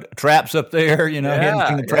the traps up there, hidden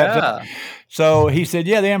the traps up. So he said,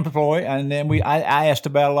 yeah, they employ. And then I asked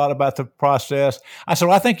a lot about the process. I said,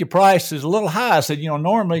 well, I think your price is a little high. I said,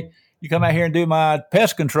 normally you come out here and do my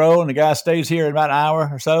pest control and the guy stays here about an hour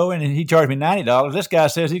or so and he charged me $90. This guy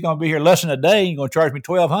says he's going to be here less than a day. He's going to charge me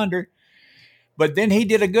 $1,200. But then he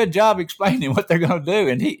did a good job explaining what they're going to do.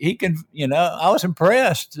 And he can, I was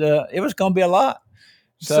impressed. It was going to be a lot.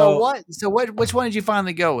 Which one did you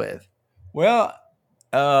finally go with? Well,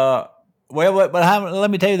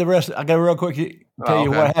 let me tell you the rest. I got to real quick tell you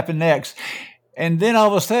what happened next. And then all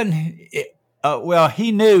of a sudden,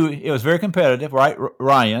 he knew it was very competitive, right?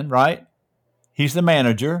 Ryan, right? He's the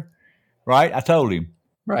manager, right? I told him.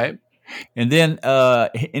 Right. And then,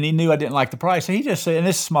 and he knew I didn't like the price. So he just said, and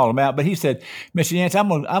this is a small amount, but he said, Mr. Yancey, I'm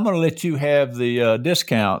going to let you have the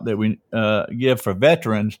discount that we give for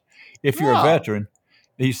veterans if you're a veteran.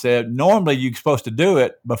 He said, normally you're supposed to do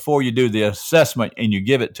it before you do the assessment and you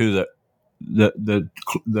give it to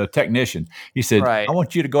the technician. He said, I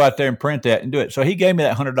want you to go out there and print that and do it. So he gave me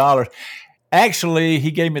that $100. Actually,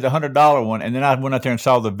 he gave me the $100 one, and then I went out there and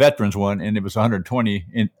saw the veterans one, and it was $120.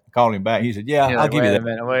 And called him back. He said, I'll give you that.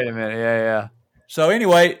 Wait a minute. Yeah. So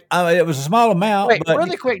anyway, it was a small amount. Wait, but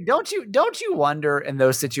really quick, don't you wonder in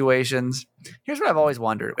those situations? Here's what I've always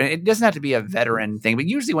wondered. And it doesn't have to be a veteran thing, but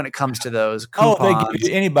usually when it comes to those coupons, they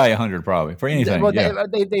give anybody $100 probably for anything. Well,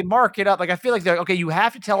 they mark it up. Like I feel like they're okay. You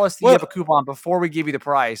have to tell us that you have a coupon before we give you the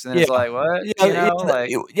price, and then it's like what?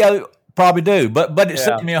 Probably do, but it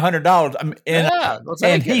saved me $100.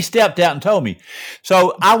 And he stepped out and told me.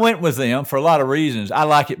 So I went with them for a lot of reasons. I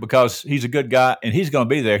like it because he's a good guy and he's going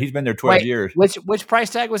to be there. He's been there 12 years. Which price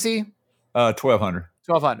tag was he? $1,200.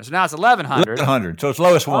 $1,200. So now it's $1,100. $1,100. So it's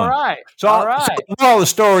lowest one. All right. So the moral of the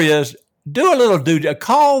story is do a little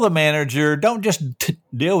call the manager. Don't just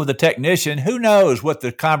deal with the technician. Who knows what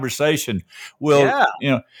the conversation will.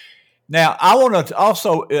 Now I want to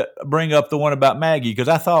also bring up the one about Maggie because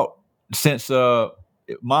I thought. Since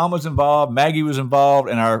Mom was involved, Maggie was involved,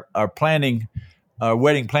 and our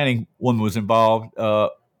wedding planning woman was involved,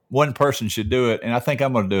 one person should do it, and I think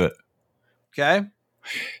I'm going to do it. Okay.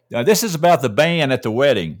 Now, this is about the band at the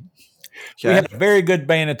wedding. Okay. We had a very good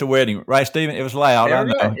band at the wedding, right, Stephen? It was loud.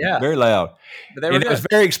 Very loud. But it was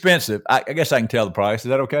very expensive. I guess I can tell the price. Is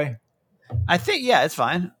that okay? I think, it's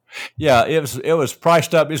fine. Yeah, it was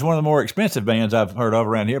priced up. It's one of the more expensive bands I've heard of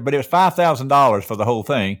around here, but it was $5,000 for the whole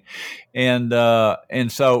thing, and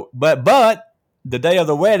so but the day of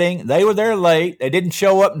the wedding they were there late. They didn't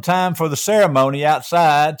show up in time for the ceremony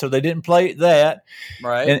outside, so they didn't play that.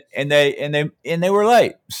 Right, and they were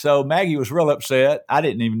late. So Maggie was real upset. I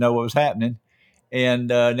didn't even know what was happening, and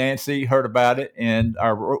Nancy heard about it, and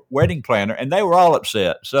our wedding planner, and they were all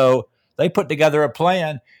upset. So they put together a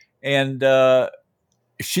plan, and.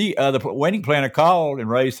 The wedding planner called and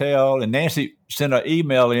raised hell, and Nancy sent an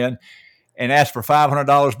email in and asked for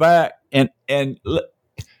 $500 back, and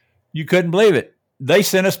you couldn't believe it. They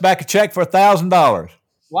sent us back a check for $1,000.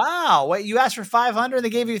 Wow! Wait, you asked for $500, and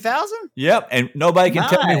they gave you $1,000? Yep, and nobody can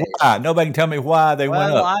tell me why. Nobody can tell me why they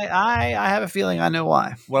went up. I have a feeling I know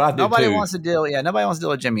why. Well, I do nobody too. wants to deal. Yeah, nobody wants to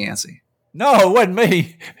deal with Jim Yancey. No, it wasn't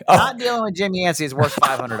me. Not dealing with Jim Yancey is worth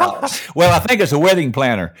 $500. Well, I think it's a wedding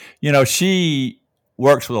planner. She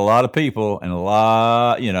works with a lot of people and a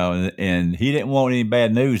lot, and he didn't want any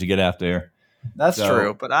bad news to get out there. That's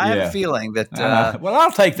true, but I have a feeling that. Well,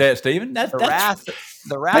 I'll take that, Stephen.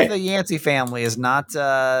 The wrath of the Yancey family is not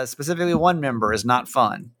specifically one member is not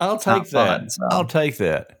fun. I'll take that. I'll take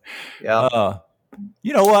that. Yeah.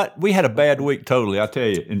 You know what? We had a bad week. Totally, I tell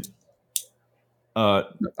you.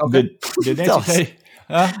 Okay. Did Tell Nancy us. say?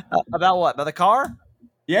 Huh? About what? About the car?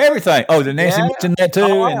 Yeah, everything. Oh, did Nancy mention that too?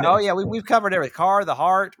 Oh, yeah. We've covered everything. Car, the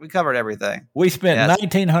heart. We covered everything. We spent Yes.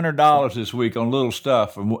 $1,900 this week on little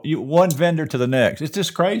stuff from one vendor to the next. It's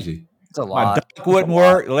just crazy. It's a My lot. dock wouldn't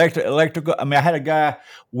work. Electrical. I mean, I had a guy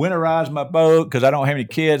winterize my boat because I don't have any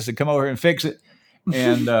kids to come over here and fix it,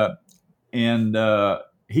 and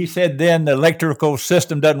he said then the electrical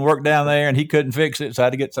system doesn't work down there, and he couldn't fix it, so I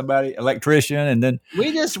had to get somebody electrician, and then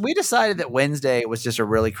We decided that Wednesday was just a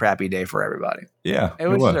really crappy day for everybody. yeah, It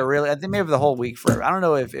was just a really, I think maybe the whole week for, I don't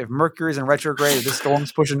know if Mercury's in retrograde, if this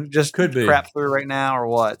storm's pushing just Could be. crap through right now or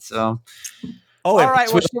what. So, Oh, all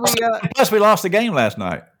right. Well, plus we lost the game last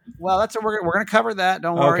night. well, that's what we're going to cover that.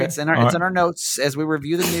 Don't worry. Okay. It's in All our notes as we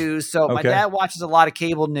review the news. So my Okay. dad watches a lot of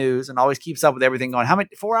cable news and always keeps up with everything going. How many,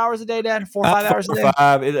 4 hours a day, Dad? 4 or 5 hours a day?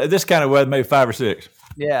 5. This kind of weather, maybe 5 or 6.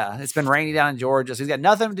 Yeah, it's been rainy down in Georgia, so he's got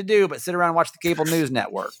nothing to do but sit around and watch the cable news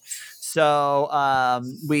network. So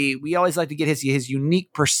we always like to get his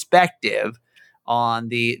unique perspective on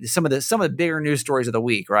some of the bigger news stories of the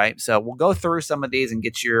week, right? So we'll go through some of these and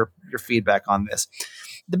get your feedback on this.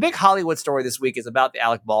 The big Hollywood story this week is about the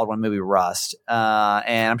Alec Baldwin movie Rust,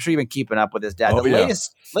 and I'm sure you've been keeping up with this, Dad. Oh, the yeah.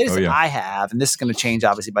 latest I have, and this is going to change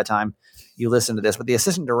obviously by the time you listen to this, but the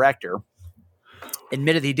assistant director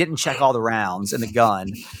admitted he didn't check all the rounds in the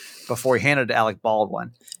gun before he handed it to Alec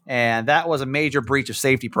Baldwin. And that was a major breach of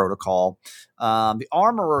safety protocol. The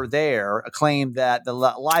armorer there claimed that the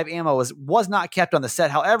live ammo was not kept on the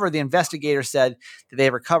set. However, the investigator said that they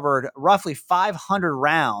recovered roughly 500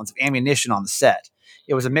 rounds of ammunition on the set.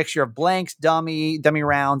 It was a mixture of blanks, dummy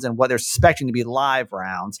rounds, and what they're suspecting to be live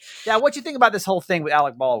rounds. Yeah, what do you think about this whole thing with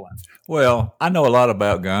Alec Baldwin? Well, I know a lot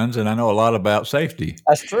about guns, and I know a lot about safety.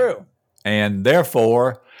 That's true. And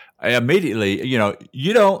therefore, immediately,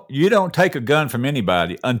 you don't take a gun from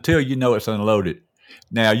anybody until you know it's unloaded.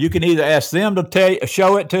 Now, you can either ask them to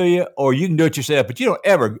show it to you, or you can do it yourself. But you don't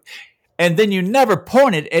ever, and then you never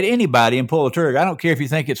point it at anybody and pull the trigger. I don't care if you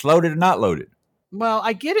think it's loaded or not loaded. Well,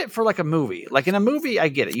 I get it for like a movie. Like in a movie, I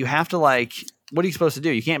get it. You have to what are you supposed to do?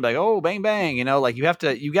 You can't be like, oh, bang, bang. You got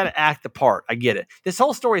to act the part. I get it. This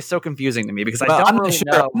whole story is so confusing to me because I don't really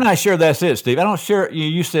know. I'm not sure that's it, Steve. I don't sure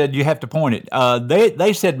you said you have to point it.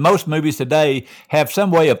 They said most movies today have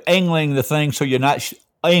some way of angling the thing so you're not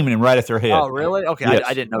aiming right at their head. Oh, really? Okay. Yes.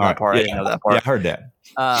 I didn't know that part. Yeah. I didn't know that part. Yeah, I heard that.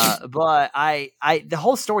 But the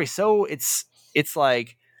whole story, so it's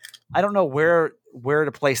like, I don't know where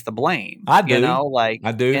to place the blame. I do.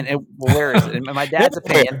 I do. And where is it? In my dad's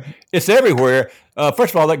opinion, it's everywhere.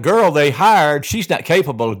 First of all, that girl they hired, she's not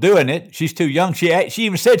capable of doing it. She's too young. She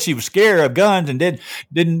even said she was scared of guns and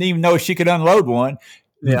didn't even know she could unload one.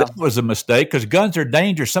 Yeah. That was a mistake because guns are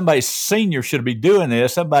dangerous. Somebody senior should be doing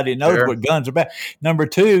this. Somebody knows what guns are about. Number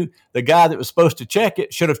two, the guy that was supposed to check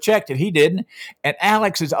it should have checked it. He didn't. And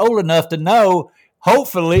Alex is old enough to know.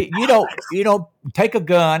 Hopefully, you don't take a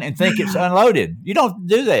gun and think it's unloaded. You don't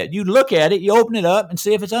do that. You look at it, you open it up, and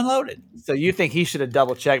see if it's unloaded. So you think he should have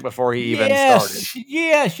double checked before he even started?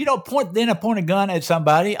 Yes. You don't point a gun at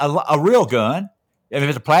somebody, a real gun. If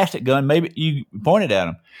it's a plastic gun, maybe you point it at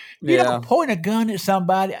them. You don't point a gun at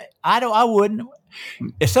somebody. I wouldn't.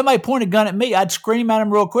 If somebody pointed a gun at me, I'd scream at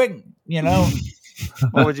them real quick.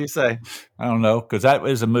 What would you say? I don't know because that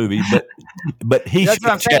was a movie, but he. That's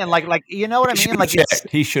what I'm saying. Like you know what I mean? Like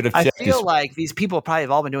he should have. I feel like these people probably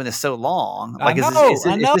have all been doing this so long. Like, I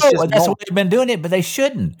know. That's why they've been doing it, but they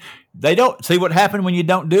shouldn't. They don't see what happened when you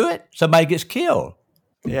don't do it. Somebody gets killed.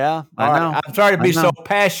 Yeah, I know. I'm sorry to be so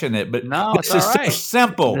passionate, but no, this is so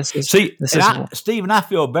simple. Steve, and I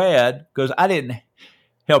feel bad because I didn't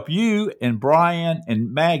help you and Brian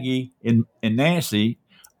and Maggie and Nancy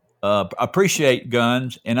appreciate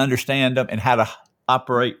guns and understand them and how to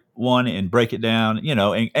operate one and break it down,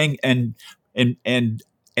 and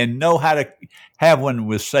know how to have one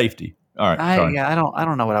with safety. All right. I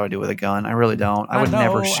don't know what I would do with a gun. I really don't. I would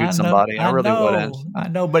never shoot somebody. I really wouldn't. I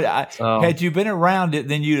know, but had you been around it,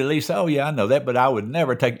 then you'd at least say, oh yeah, I know that, but I would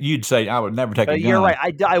never take. You'd say I would never take a gun. You're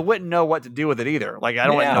right. I wouldn't know what to do with it either. Like I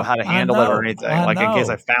don't know how to handle it or anything. Like in case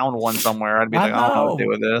I found one somewhere, I'd be like, I don't know what to do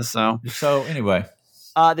with this. So anyway.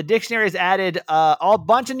 The dictionary has added a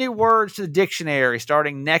bunch of new words to the dictionary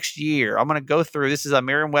starting next year. I'm going to go through. This is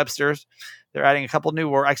Merriam-Webster's. They're adding a couple new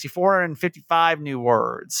words, actually 455 new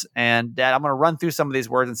words. And Dad, I'm going to run through some of these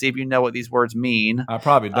words and see if you know what these words mean. I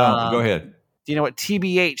probably don't. Go ahead. Do you know what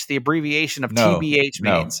TBH, the abbreviation of TBH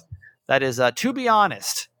means? That is to be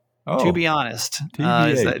honest. Oh, to be honest.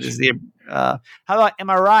 TBH. How about am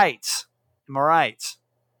I right? Am I right?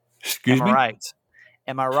 Excuse me? Am I right?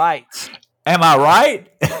 Am I right? Am I right?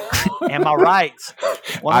 Am I right?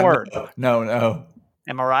 One word. No.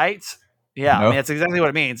 Am I right? Yeah, No. I mean, it's exactly what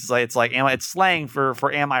it means. It's slang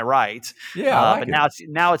for "Am I right?" Yeah, I like but it.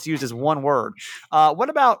 now it's used as one word. What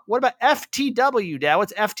about FTW, Dad?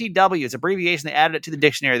 What's FTW? It's an abbreviation. They added it to the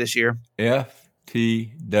dictionary this year.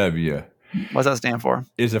 FTW. What's that stand for?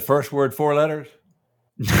 Is the first word 4 letters?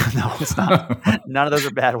 No, it's not. None of those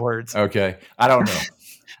are bad words. Okay. I don't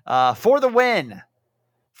know. For the win.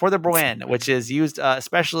 For the win, which is used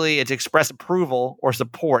especially to express approval or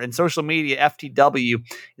support. In social media, FTW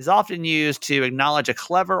is often used to acknowledge a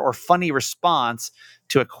clever or funny response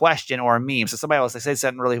to a question or a meme. So somebody else, they say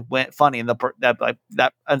something really funny, and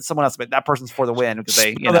and someone else, that person's for the win because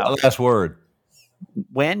they, That last word.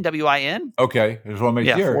 Win, WIN. Okay. I just want to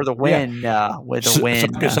make sure. For the win, with the win. So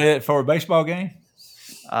I could say it for a baseball game?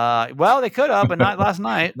 Well, they could have, but not last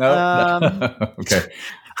night. No. Okay.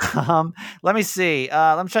 Let me see.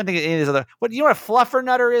 I'm trying to think of any of these other. What, you know what a fluffer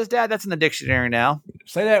nutter is, Dad? That's in the dictionary now.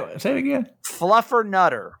 Say it again. Fluffer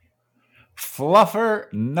nutter.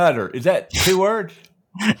 Fluffer nutter. Is that 2 words?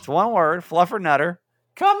 It's one word. Fluffer nutter.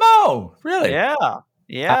 Come on. Really? Yeah.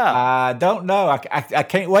 I don't know. I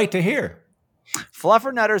can't wait to hear.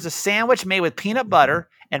 Fluffer nutter is a sandwich made with peanut butter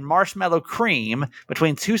and marshmallow cream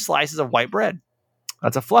between 2 slices of white bread.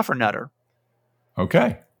 That's a fluffer nutter.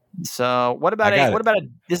 Okay. So what about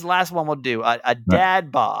this last one we'll do? A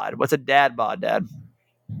dad bod. What's a dad bod, Dad?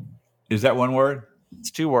 Is that 1 word?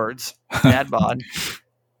 It's 2 words. Dad bod.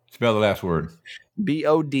 Spell the last word.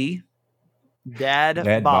 BOD.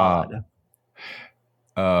 Dad bod.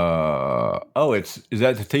 Is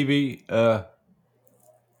that the TV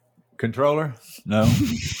controller? No.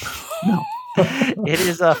 No. It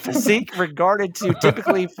is a physique regarded to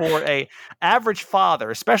typically for a average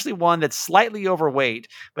father, especially one that's slightly overweight,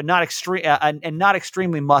 but not extreme and not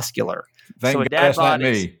extremely muscular. Thank God that's not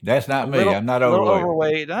me. That's not me. I'm not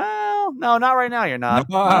overweight. No, not right now. You're not.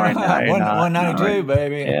 No, not right now. You're 192,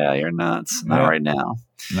 baby. Yeah, you're nuts. Not right now.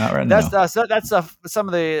 Not right now. That's some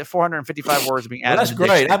of the 455 words being added. That's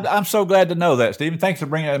great. I'm so glad to know that, Stephen. Thanks for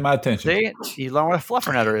bringing that to my attention. See, you learned what a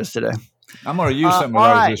fluffer nutter is today. I'm going to use some of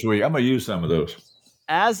those this week. I'm going to use some of those.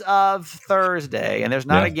 As of Thursday, and there's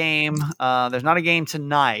not a game. There's not a game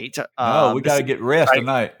tonight. No, we got to get rest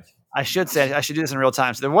tonight. I should do this in real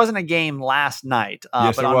time. So there wasn't a game last night.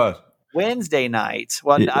 Yes, but there was. Wednesday night.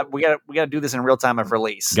 Well, we got to do this in real time of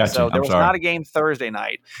release. Gotcha. So there was not a game Thursday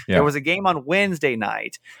night. Yeah. There was a game on Wednesday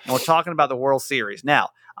night, and we're talking about the World Series.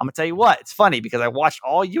 Now, I'm gonna tell you what. It's funny because I watched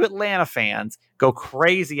all you Atlanta fans go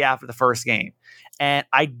crazy after the first game. And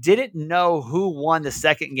I didn't know who won the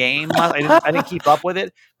second game. I didn't keep up with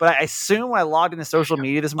it, but I assume when I logged into social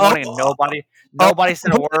media this morning and nobody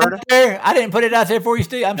said a word. I didn't put it out there for you,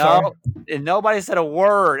 Steve. I'm sorry. And nobody said a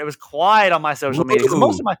word. It was quiet on my social media.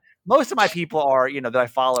 Most of my people are, that I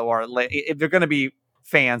follow are, if they're going to be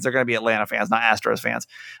fans, they're going to be Atlanta fans, not Astros fans.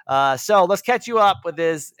 So let's catch you up with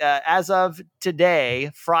this. As of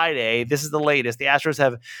today, Friday, this is the latest. The Astros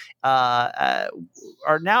have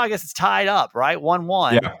are now, I guess it's tied up, right?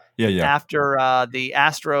 1-1. Yeah. After the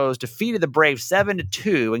Astros defeated the Braves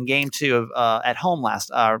 7-2 in Game 2 of at home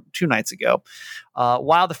 2 nights ago.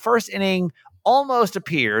 While the first inning almost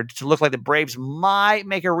appeared to look like the Braves might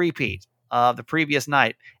make a repeat of the previous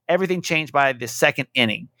night, everything changed by the second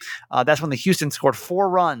inning. That's when the Houston scored 4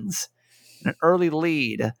 runs in an early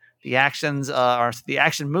lead. The action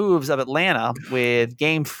moves of Atlanta with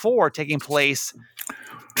Game 4 taking place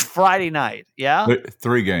Friday night. Yeah,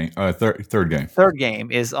 third game. Third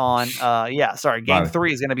game is on. Game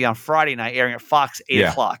 3 is going to be on Friday night, airing at Fox 8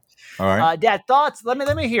 o'clock. All right. Dad, thoughts? Let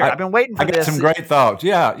me hear. I've been waiting for this. I got some great thoughts.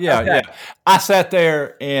 Yeah. I sat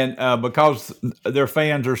there and because their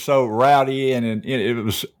fans are so rowdy and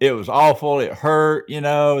it was awful. It hurt. They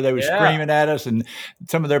were screaming at us, and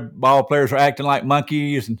some of their ball players were acting like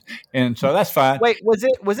monkeys, and so that's fine. Wait, was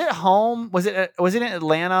it home? Was it in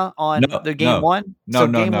Atlanta on the game 1? No,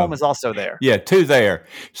 game 1 was also there. Yeah, 2 there.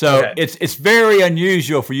 So it's very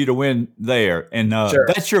unusual for you to win there, and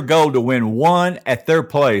that's your goal, to win 1 at their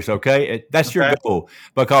place. Okay, that's your goal,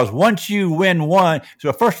 because once you win 1,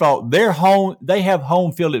 so first of all, they're home. They have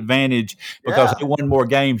home field advantage because they won more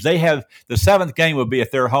games. They have the 7th game will be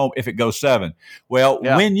at their home if it goes 7. Well,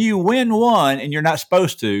 when you win 1, and you're not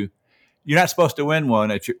supposed to win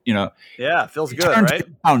 1 at your, Yeah, feels good, right?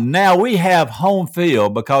 Now we have home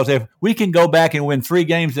field, because if we can go back and win 3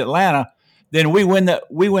 games at Atlanta, then we win the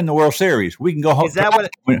World Series. We can go home. Is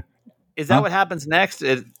that what happens next?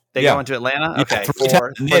 They go into Atlanta? Okay,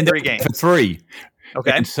 for 3 games. For 3.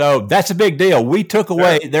 Okay. And so that's a big deal. We took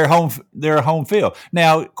away their home field.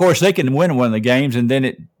 Now, of course, they can win one of the games, and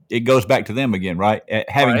then it goes back to them again, right?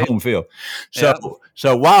 Having Right. home field.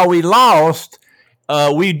 So while we lost,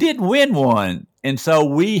 we did win one. And so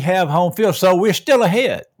we have home field. So we're still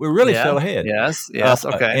ahead. We're really still ahead. Yes.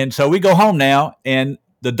 Okay. And so we go home now. And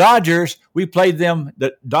the Dodgers, we played them.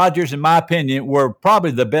 The Dodgers, in my opinion, were probably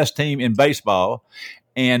the best team in baseball.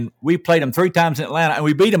 And we played them 3 times in Atlanta. And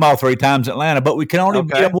we beat them all 3 times in Atlanta. But we can only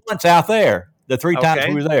beat them once out there, the 3 times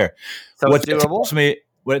we were there. So it's doable.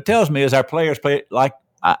 What it tells me is our players play like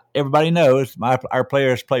everybody knows. Our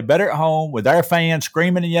players play better at home with our fans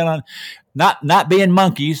screaming and yelling. Not being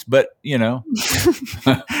monkeys, but How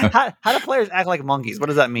do players act like monkeys? What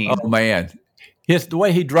does that mean? Oh man, the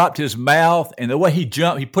way he dropped his mouth and the way he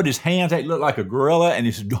jumped, he put his hands out, he looked like a gorilla, and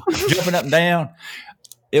he's jumping up and down.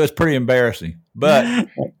 It was pretty embarrassing, but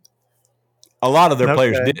a lot of their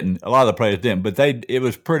players didn't. A lot of the players didn't, but it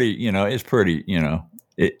was pretty. It's pretty.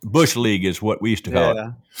 Bush League is what we used to call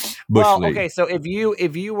it. Bush League. Okay. So if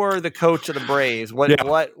you were the coach of the Braves,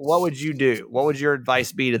 what would you do? What would your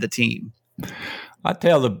advice be to the team? I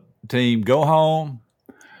tell the team, go home,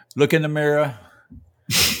 look in the mirror,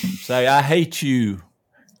 say, I hate you,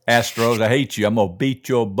 Astros. I hate you. I'm going to beat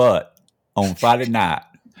your butt on Friday night.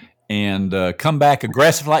 And come back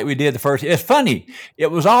aggressive like we did the first. It's funny. It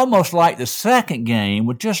was almost like the second game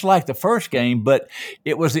was just like the first game, but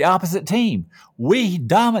it was the opposite team. We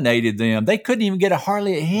dominated them. They couldn't even get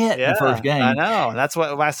hardly a hit in the first game. I know. That's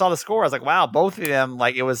what when I saw the score, I was like, wow, both of them,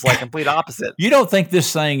 like it was like complete opposite. You don't think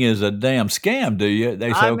this thing is a damn scam, do you?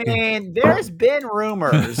 They say, mean, there's been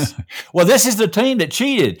rumors. Well, this is the team that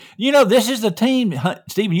cheated. This is the team,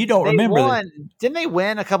 Stephen, you don't remember that. Didn't they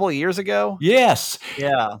win a couple of years ago? Yes.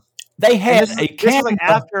 Yeah. They had a camera.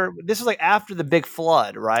 This was like after the big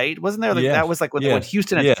flood, right? Wasn't there? That was like when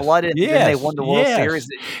Houston had flooded, and yes. then they won the World Series.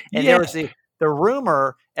 And there was the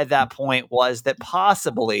rumor at that point was that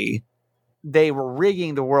possibly they were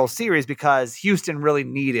rigging the World Series because Houston really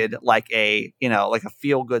needed like a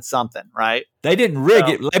feel good something, right? They didn't rig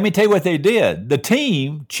it. Let me tell you what they did. The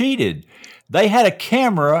team cheated. They had a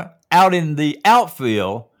camera out in the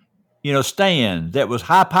outfield, stand that was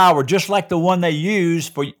high power, just like the one they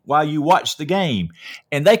used for while you watched the game.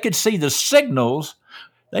 And they could see the signals.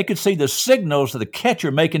 They could see the signals of the catcher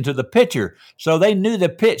making to the pitcher. So they knew the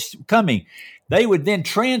pitch coming. They would then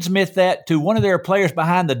transmit that to one of their players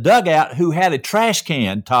behind the dugout who had a trash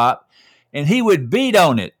can top, and he would beat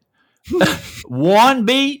on it. 1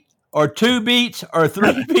 beat or 2 beats or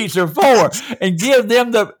 3 beats or 4 and give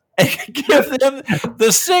them the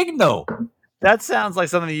signal. That sounds like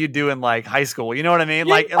something you do in like high school. You know what I mean?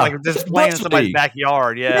 Like just playing in somebody's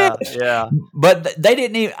backyard. Yeah. But they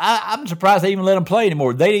didn't even. I'm surprised they even let them play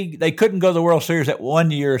anymore. They couldn't go to the World Series that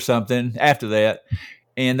 1 year or something after that,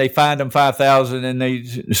 and they fined them $5,000, and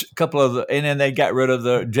and then they got rid of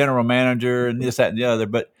the general manager and this, that, and the other.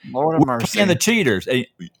 But Lord of mercy, and the cheaters.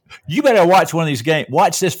 You better watch one of these games.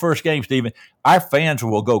 Watch this first game, Stephen. Our fans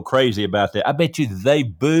will go crazy about that. I bet you they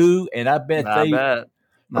boo, and I bet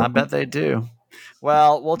they do.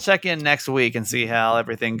 Well, we'll check in next week and see how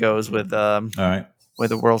everything goes with all right,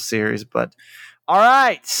 with the World Series. But all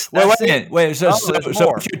right, wait. So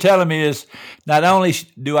what you're telling me is not only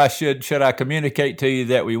should I communicate to you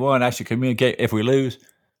that we won, I should communicate if we lose.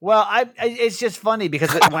 Well, it's just funny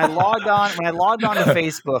because when I logged on to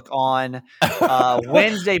Facebook on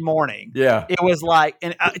Wednesday morning, it was like,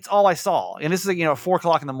 and it's all I saw, and this is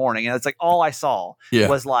 4:00 in the morning, and it's like all I saw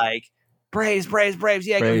was like. Braves.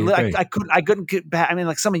 Yeah, Braves. I couldn't get back. I mean,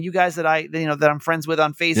 like some of you guys that that I'm friends with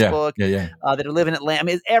on Facebook, that live in Atlanta. I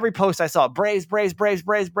mean, every post I saw, Braves. And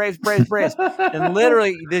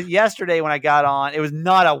literally yesterday when I got on, it was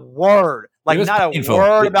not a word, not painful. A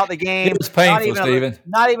word about the game. It was painful, Stephen.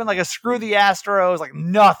 Not even like a screw the Astros, like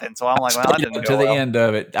nothing. So I'm like, well, that didn't go to the end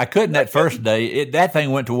of it. I couldn't that first day. That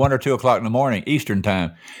thing went to 1 or 2 o'clock in the morning Eastern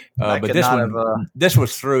time. But this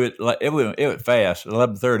was through it. It went fast.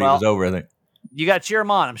 11:30 was over. I think you got to cheer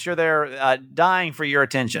them on. I'm sure they're dying for your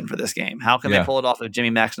attention for this game. How can they pull it off if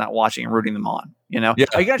Jimmy Mack's not watching and rooting them on? Are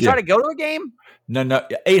you going to try to go to a game? No,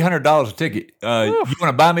 $800 a ticket. You want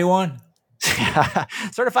to buy me one?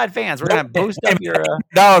 Certified fans. We're going to boost up your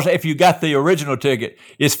dollars if you got the original ticket.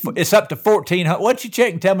 It's up to $1,400. Why don't you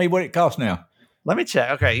check and tell me what it costs now? Let me check.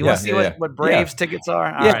 Okay, you want to see what Braves tickets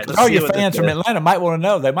are? All right, all your fans from Atlanta might want to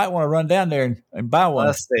know. They might want to run down there and buy one.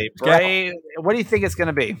 Let's see. Braves. What do you think it's going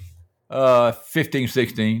to be? 15,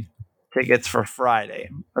 16 tickets for Friday.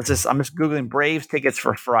 I'm just Googling Braves tickets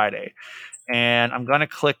for Friday, and I'm going to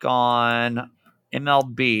click on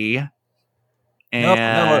MLB.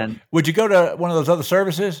 And no. Would you go to one of those other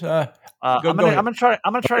services? I'm gonna try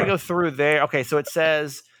to go through there. Okay, so it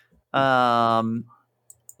says,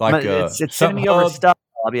 like it's sending me over stuff.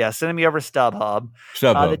 Yeah, send me over StubHub.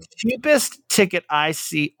 StubHub. The cheapest ticket I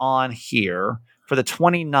see on here for the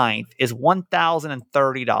 29th is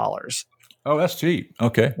 $1,030. Oh, that's cheap.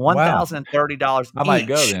 Okay. $1,030 I might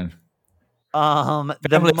go then.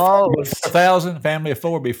 The most 1,000, family of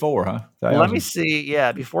 4 before, huh? 1,000. Let me see.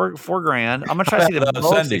 Yeah, before $4,000. I'm gonna try to see the most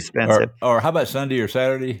Sunday, expensive. or how about Sunday or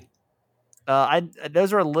Saturday?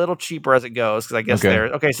 Those are a little cheaper as it goes because I guess they're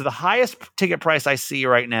okay. So the highest ticket price I see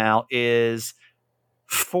right now is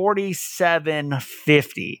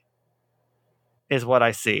 $47.50. Is what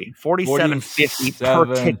I see. $47.50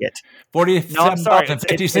 per ticket.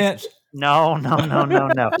 $47.50. No.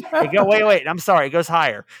 Wait. I'm sorry. It goes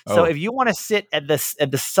higher. So if you want to sit at the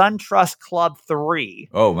SunTrust Club 3,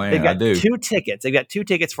 oh man, they've got I do. 2 tickets. They've got 2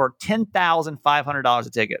 tickets for $10,500 a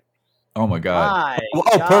ticket. Oh my God!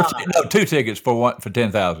 God. No, 2 tickets for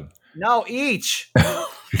 $10,000. No, each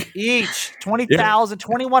 $20,000,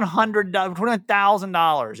 $2,100,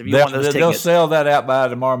 $21,000. If you want those tickets, they'll sell that out by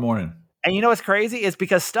tomorrow morning. And you know what's crazy is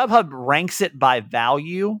because StubHub ranks it by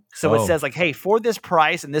value. So it says like, hey, for this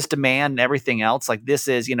price and this demand and everything else, like this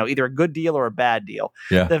is, either a good deal or a bad deal.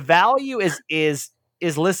 Yeah. The value is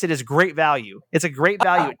listed as great value. It's a great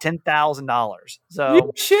value at $10,000. So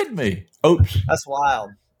you shit me. Oops. That's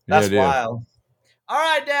wild. That's wild. All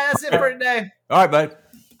right, Dad. That's it for today. All right, babe.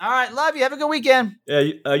 All right. Love you. Have a good weekend.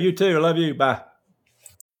 Yeah, you too. I love you. Bye.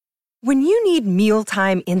 When you need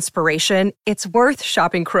mealtime inspiration, it's worth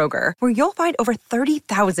shopping Kroger, where you'll find over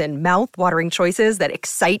 30,000 mouth-watering choices that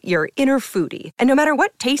excite your inner foodie. And no matter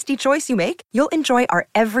what tasty choice you make, you'll enjoy our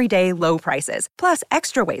everyday low prices, plus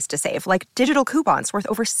extra ways to save, like digital coupons worth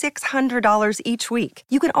over $600 each week.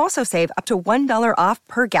 You can also save up to $1 off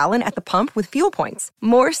per gallon at the pump with fuel points.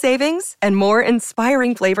 More savings and more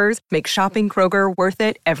inspiring flavors make shopping Kroger worth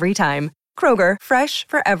it every time. Kroger, fresh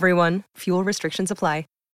for everyone. Fuel restrictions apply.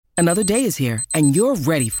 Another day is here, and you're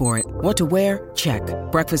ready for it. What to wear? Check.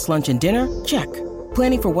 Breakfast, lunch, and dinner? Check.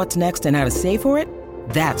 Planning for what's next and how to save for it?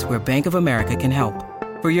 That's where Bank of America can help.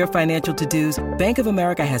 For your financial to-dos, Bank of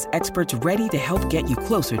America has experts ready to help get you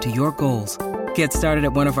closer to your goals. Get started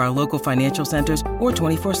at one of our local financial centers or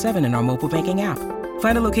 24/7 in our mobile banking app.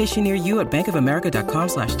 Find a location near you at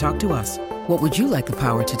bankofamerica.com/talktous. What would you like the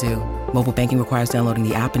power to do? Mobile banking requires downloading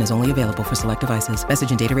the app and is only available for select devices. Message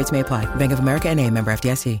and data rates may apply. Bank of America NA, member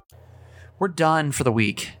FDIC. We're done for the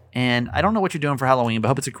week. And I don't know what you're doing for Halloween, but I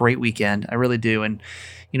hope it's a great weekend. I really do. And,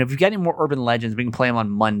 if you've got any more urban legends, we can play them on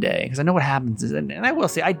Monday. Because I know what happens is, and I will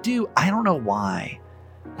say, I don't know why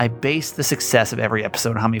I base the success of every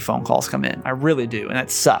episode on how many phone calls come in. I really do. And that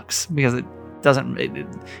sucks because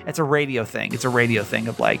it's a radio thing. It's a radio thing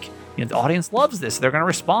of like, the audience loves this. They're going to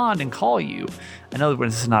respond and call you. I know that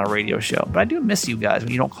this is not a radio show, but I do miss you guys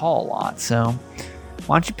when you don't call a lot. So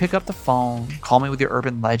why don't you pick up the phone, call me with your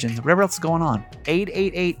urban legends, whatever else is going on.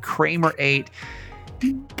 888-KRAMER8.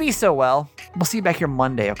 Be so well. We'll see you back here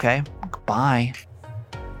Monday, okay? Goodbye.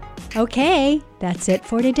 Okay, that's it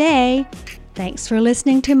for today. Thanks for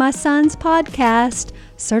listening to my son's podcast,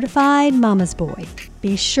 Certified Mama's Boy.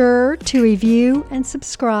 Be sure to review and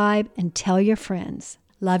subscribe and tell your friends.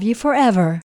 Love you forever.